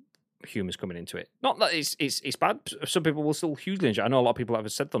jokes and humour's coming into it. Not that it's bad. Some people will still hugely enjoy it. I know a lot of people that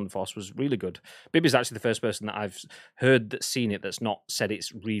have said Thunder Force was really good. Bibby's actually the first person that I've heard that's seen it that's not said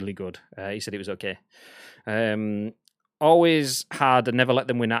it's really good. He said it was okay. Always had a never let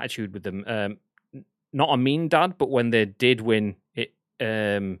them win attitude with them. Not a mean dad, but when they did win, it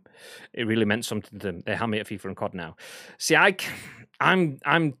really meant something to them. They hand me at FIFA and COD now. See,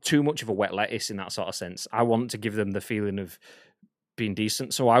 I'm too much of a wet lettuce in that sort of sense. I want to give them the feeling of being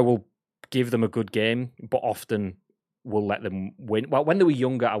decent, so I will give them a good game, but often will let them win. Well, when they were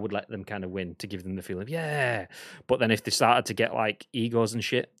younger, I would let them kind of win to give them the feeling of yeah. But then if they started to get like egos and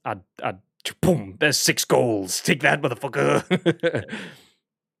shit, I'd boom, there's 6 goals. Take that, motherfucker.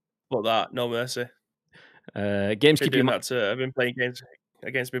 Look that, no mercy. Games keep you. I've been playing games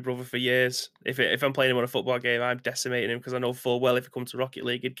against my brother for years. If I'm playing him on a football game, I'm decimating him because I know full well if he comes to Rocket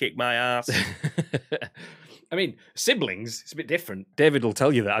League, he'd kick my ass. I mean, siblings, it's a bit different. David will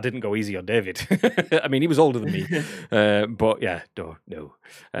tell you that I didn't go easy on David. I mean, he was older than me. But yeah, no.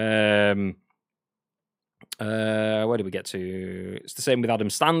 Where do we get to? It's the same with Adam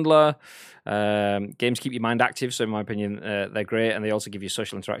Sandler. Games keep your mind active, so in my opinion, they're great, and they also give you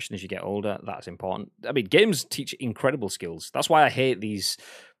social interaction as you get older. That's important. I mean, games teach incredible skills. That's why I hate these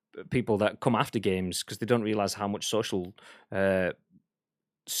people that come after games, because they don't realize how much social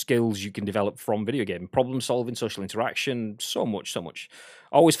skills you can develop from video game. Problem solving, social interaction, so much.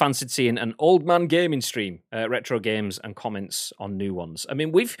 Always fancied seeing an old man gaming stream, retro games and comments on new ones. I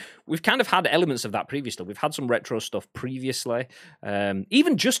mean, we've kind of had elements of that previously. We've had some retro stuff previously.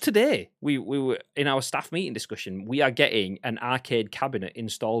 Even just today, we were in our staff meeting discussion, we are getting an arcade cabinet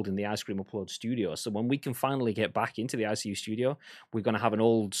installed in the Ice Cream Upload studio. So when we can finally get back into the ICU studio, we're going to have an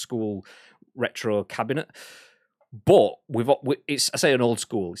old school retro cabinet. But I say an old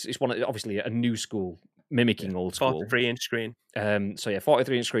school. It's one obviously a new school mimicking old school. 43-inch screen. So yeah,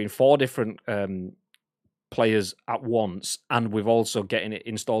 43-inch screen, 4 different players at once, and we've also getting it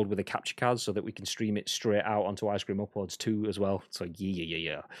installed with a capture card so that we can stream it straight out onto Ice Cream Uploads 2 as well. So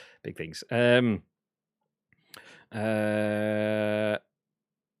yeah, big things.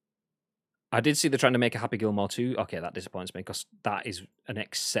 I did see they're trying to make a Happy Gilmore 2. Okay, that disappoints me because that is an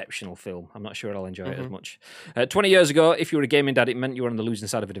exceptional film. I'm not sure I'll enjoy it as much. 20 years ago, if you were a gaming dad, it meant you were on the losing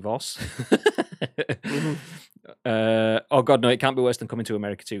side of a divorce. Oh God, no, it can't be worse than Coming to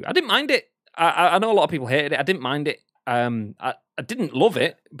America 2. I didn't mind it. I know a lot of people hated it. I didn't mind it. I didn't love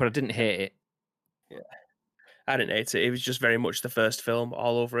it, but I didn't hate it. Yeah, I didn't hate it. It was just very much the first film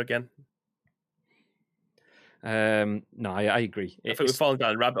all over again. No, I agree. I think we've fallen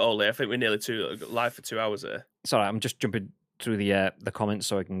down a rabbit hole there. I think we're nearly live for 2 hours there. Sorry, I'm just jumping through the comments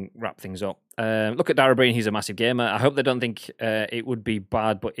so I can wrap things up. Look at Dara Breen, he's a massive gamer. I hope they don't think it would be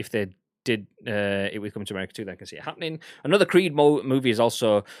bad, but if they did, it would come to America too, then I can see it happening. Another Creed movie is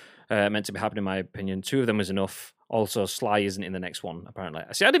also meant to be happening, in my opinion. 2 of them is enough. Also, Sly isn't in the next one, apparently.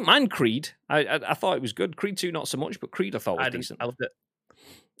 See, I didn't mind Creed. I thought it was good. Creed 2, not so much, but Creed I thought was decent. I loved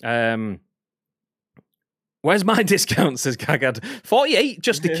it. Where's my discount, says Gagad. 48,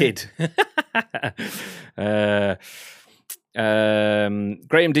 just a kid.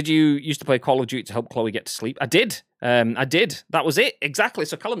 Graham, did you used to play Call of Duty to help Chloe get to sleep? I did. I did. That was it. Exactly.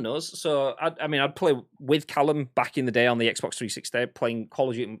 So Callum knows. So, I mean, I'd play with Callum back in the day on the Xbox 360, playing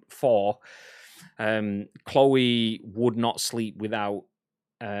Call of Duty 4. Chloe would not sleep without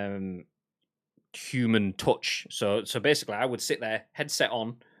human touch. So basically, I would sit there, headset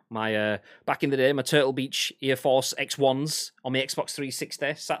on, my back in the day, my Turtle Beach Air Force X1s on my Xbox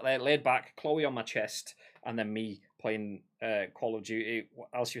 360, sat there, laid back, Chloe on my chest, and then me playing Call of Duty.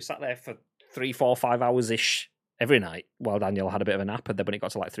 Else you sat there for 3, 4, 5 hours-ish every night while Daniel had a bit of a nap, and then when it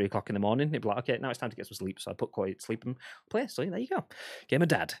got to like 3 o'clock in the morning, he'd be like, okay, now it's time to get some sleep. So I'd put Chloe to sleep and play. So there you go. Game of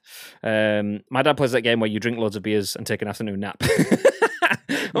Dad. My dad plays that game where you drink loads of beers and take an afternoon nap.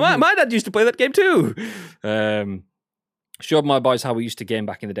 My dad used to play that game too. Showed my boys how we used to game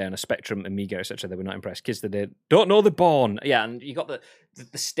back in the day on a Spectrum, Amiga, etc. They were not impressed. Kids today don't know they're born. Yeah, and you got the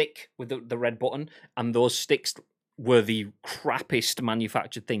stick with the red button, and those sticks were the crappiest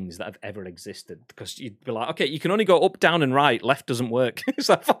manufactured things that have ever existed. Because you'd be like, okay, you can only go up, down, and right. Left doesn't work. It's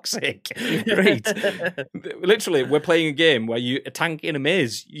like, fuck's sake. Great. Literally, we're playing a game where you a tank in a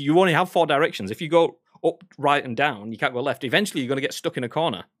maze. You only have 4 directions. If you go up, right, and down, you can't go left. Eventually, you're going to get stuck in a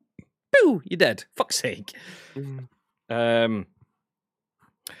corner. Boo! You're dead. Fuck's sake.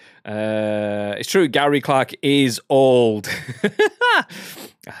 It's true. Gary Clark is old.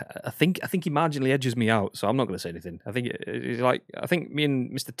 I think he marginally edges me out, so I'm not going to say anything. I think it's like I think me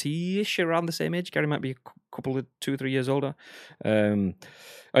and Mr. T-ish are around the same age. Gary might be a couple of 2 or 3 years older. Oh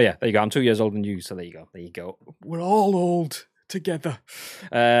yeah, there you go. I'm 2 years older than you, so there you go. There you go. We're all old together.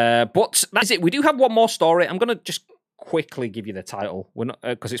 But that's it. We do have one more story. I'm going to just quickly give you the title. We're not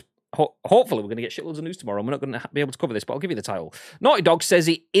because it's. Hopefully, we're going to get shitloads of news tomorrow. We're not going to be able to cover this, but I'll give you the title. Naughty Dog says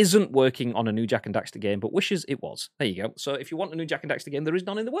he isn't working on a new Jak and Daxter game, but wishes it was. There you go. So if you want a new Jak and Daxter game, there is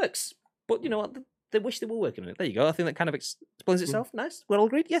none in the works. But you know what? They wish they were working on it. There you go. I think that kind of explains itself. Nice. We're all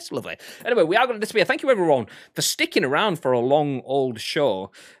agreed? Yes, lovely. Anyway, we are going to disappear. Thank you, everyone, for sticking around for a long, old show.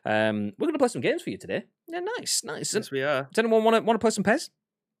 We're going to play some games for you today. Yeah, nice. Yes, we are. Does anyone want to play some PES?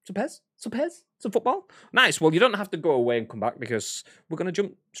 Some football? Nice. Well, you don't have to go away and come back because we're going to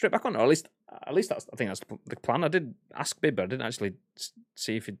jump straight back on. Or at least that's. I think that's the plan. I did ask Bib, but I didn't actually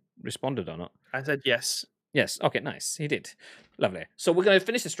see if he responded or not. I said yes. Yes. Okay. Nice. He did. Lovely. So we're going to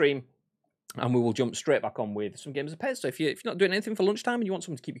finish the stream, and we will jump straight back on with some games of PES. So if you're not doing anything for lunchtime and you want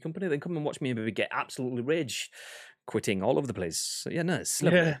someone to keep you company, then come and watch me and Bib get absolutely rage quitting all over the place. So yeah, nice.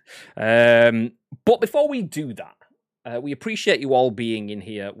 Lovely. Yeah. But before we do that. We appreciate you all being in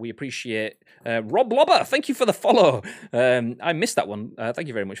here. We appreciate Rob Lobber. Thank you for the follow. I missed that one. Thank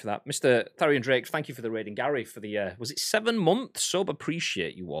you very much for that. Mr. Tharian Drake, thank you for the rating. Gary for the, was it 7 months? So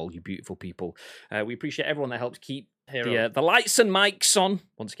appreciate you all, you beautiful people. We appreciate everyone that helps keep the lights and mics on.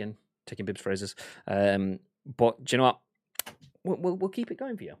 Once again, taking Bib's phrases. But do you know what? We'll keep it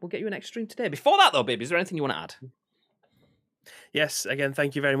going for you. We'll get you an extra stream today. Before that, though, Bib, is there anything you want to add? Yes, again,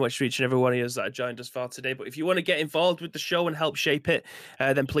 thank you very much to each and every one of you that joined us for today. But if you want to get involved with the show and help shape it,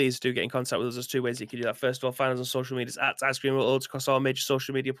 then please do get in contact with us. There's 2 ways you can do that. First of all, find us on social media at Ice Cream Uploads across all major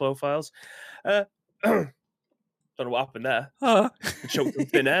social media profiles. Oh, Don't know what happened there. Ah. Choked on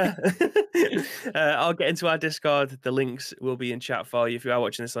thin air. I'll get into our Discord. The links will be in chat for you. If you are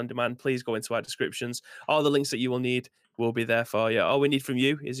watching this on demand, please go into our descriptions. All the links that you will need will be there for you. All we need from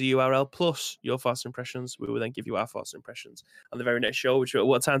you is a URL plus your first impressions. We will then give you our first impressions on the very next show, which at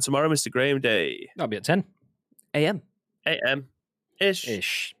what time tomorrow, Mr. Graham Day? That'll be at 10 a.m.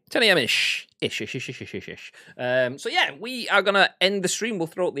 Ish. 10 a.m. ish. So yeah, we are going to end the stream. We'll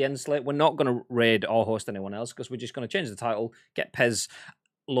throw up the end slate. We're not going to raid or host anyone else because we're just going to change the title, get Pez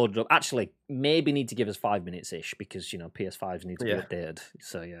loaded up. Actually, maybe need to give us 5 minutes ish because, you know, PS5s need to be updated.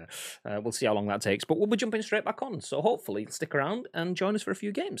 So yeah, we'll see how long that takes. But we'll be jumping straight back on. So hopefully stick around and join us for a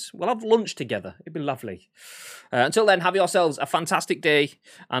few games. We'll have lunch together. It'd be lovely. Until then, have yourselves a fantastic day.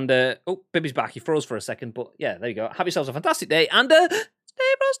 And, oh, Bibby's back. He froze for a second. But yeah, there you go. Have yourselves a fantastic day and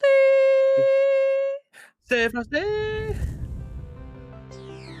stay frosty! Stay frosty!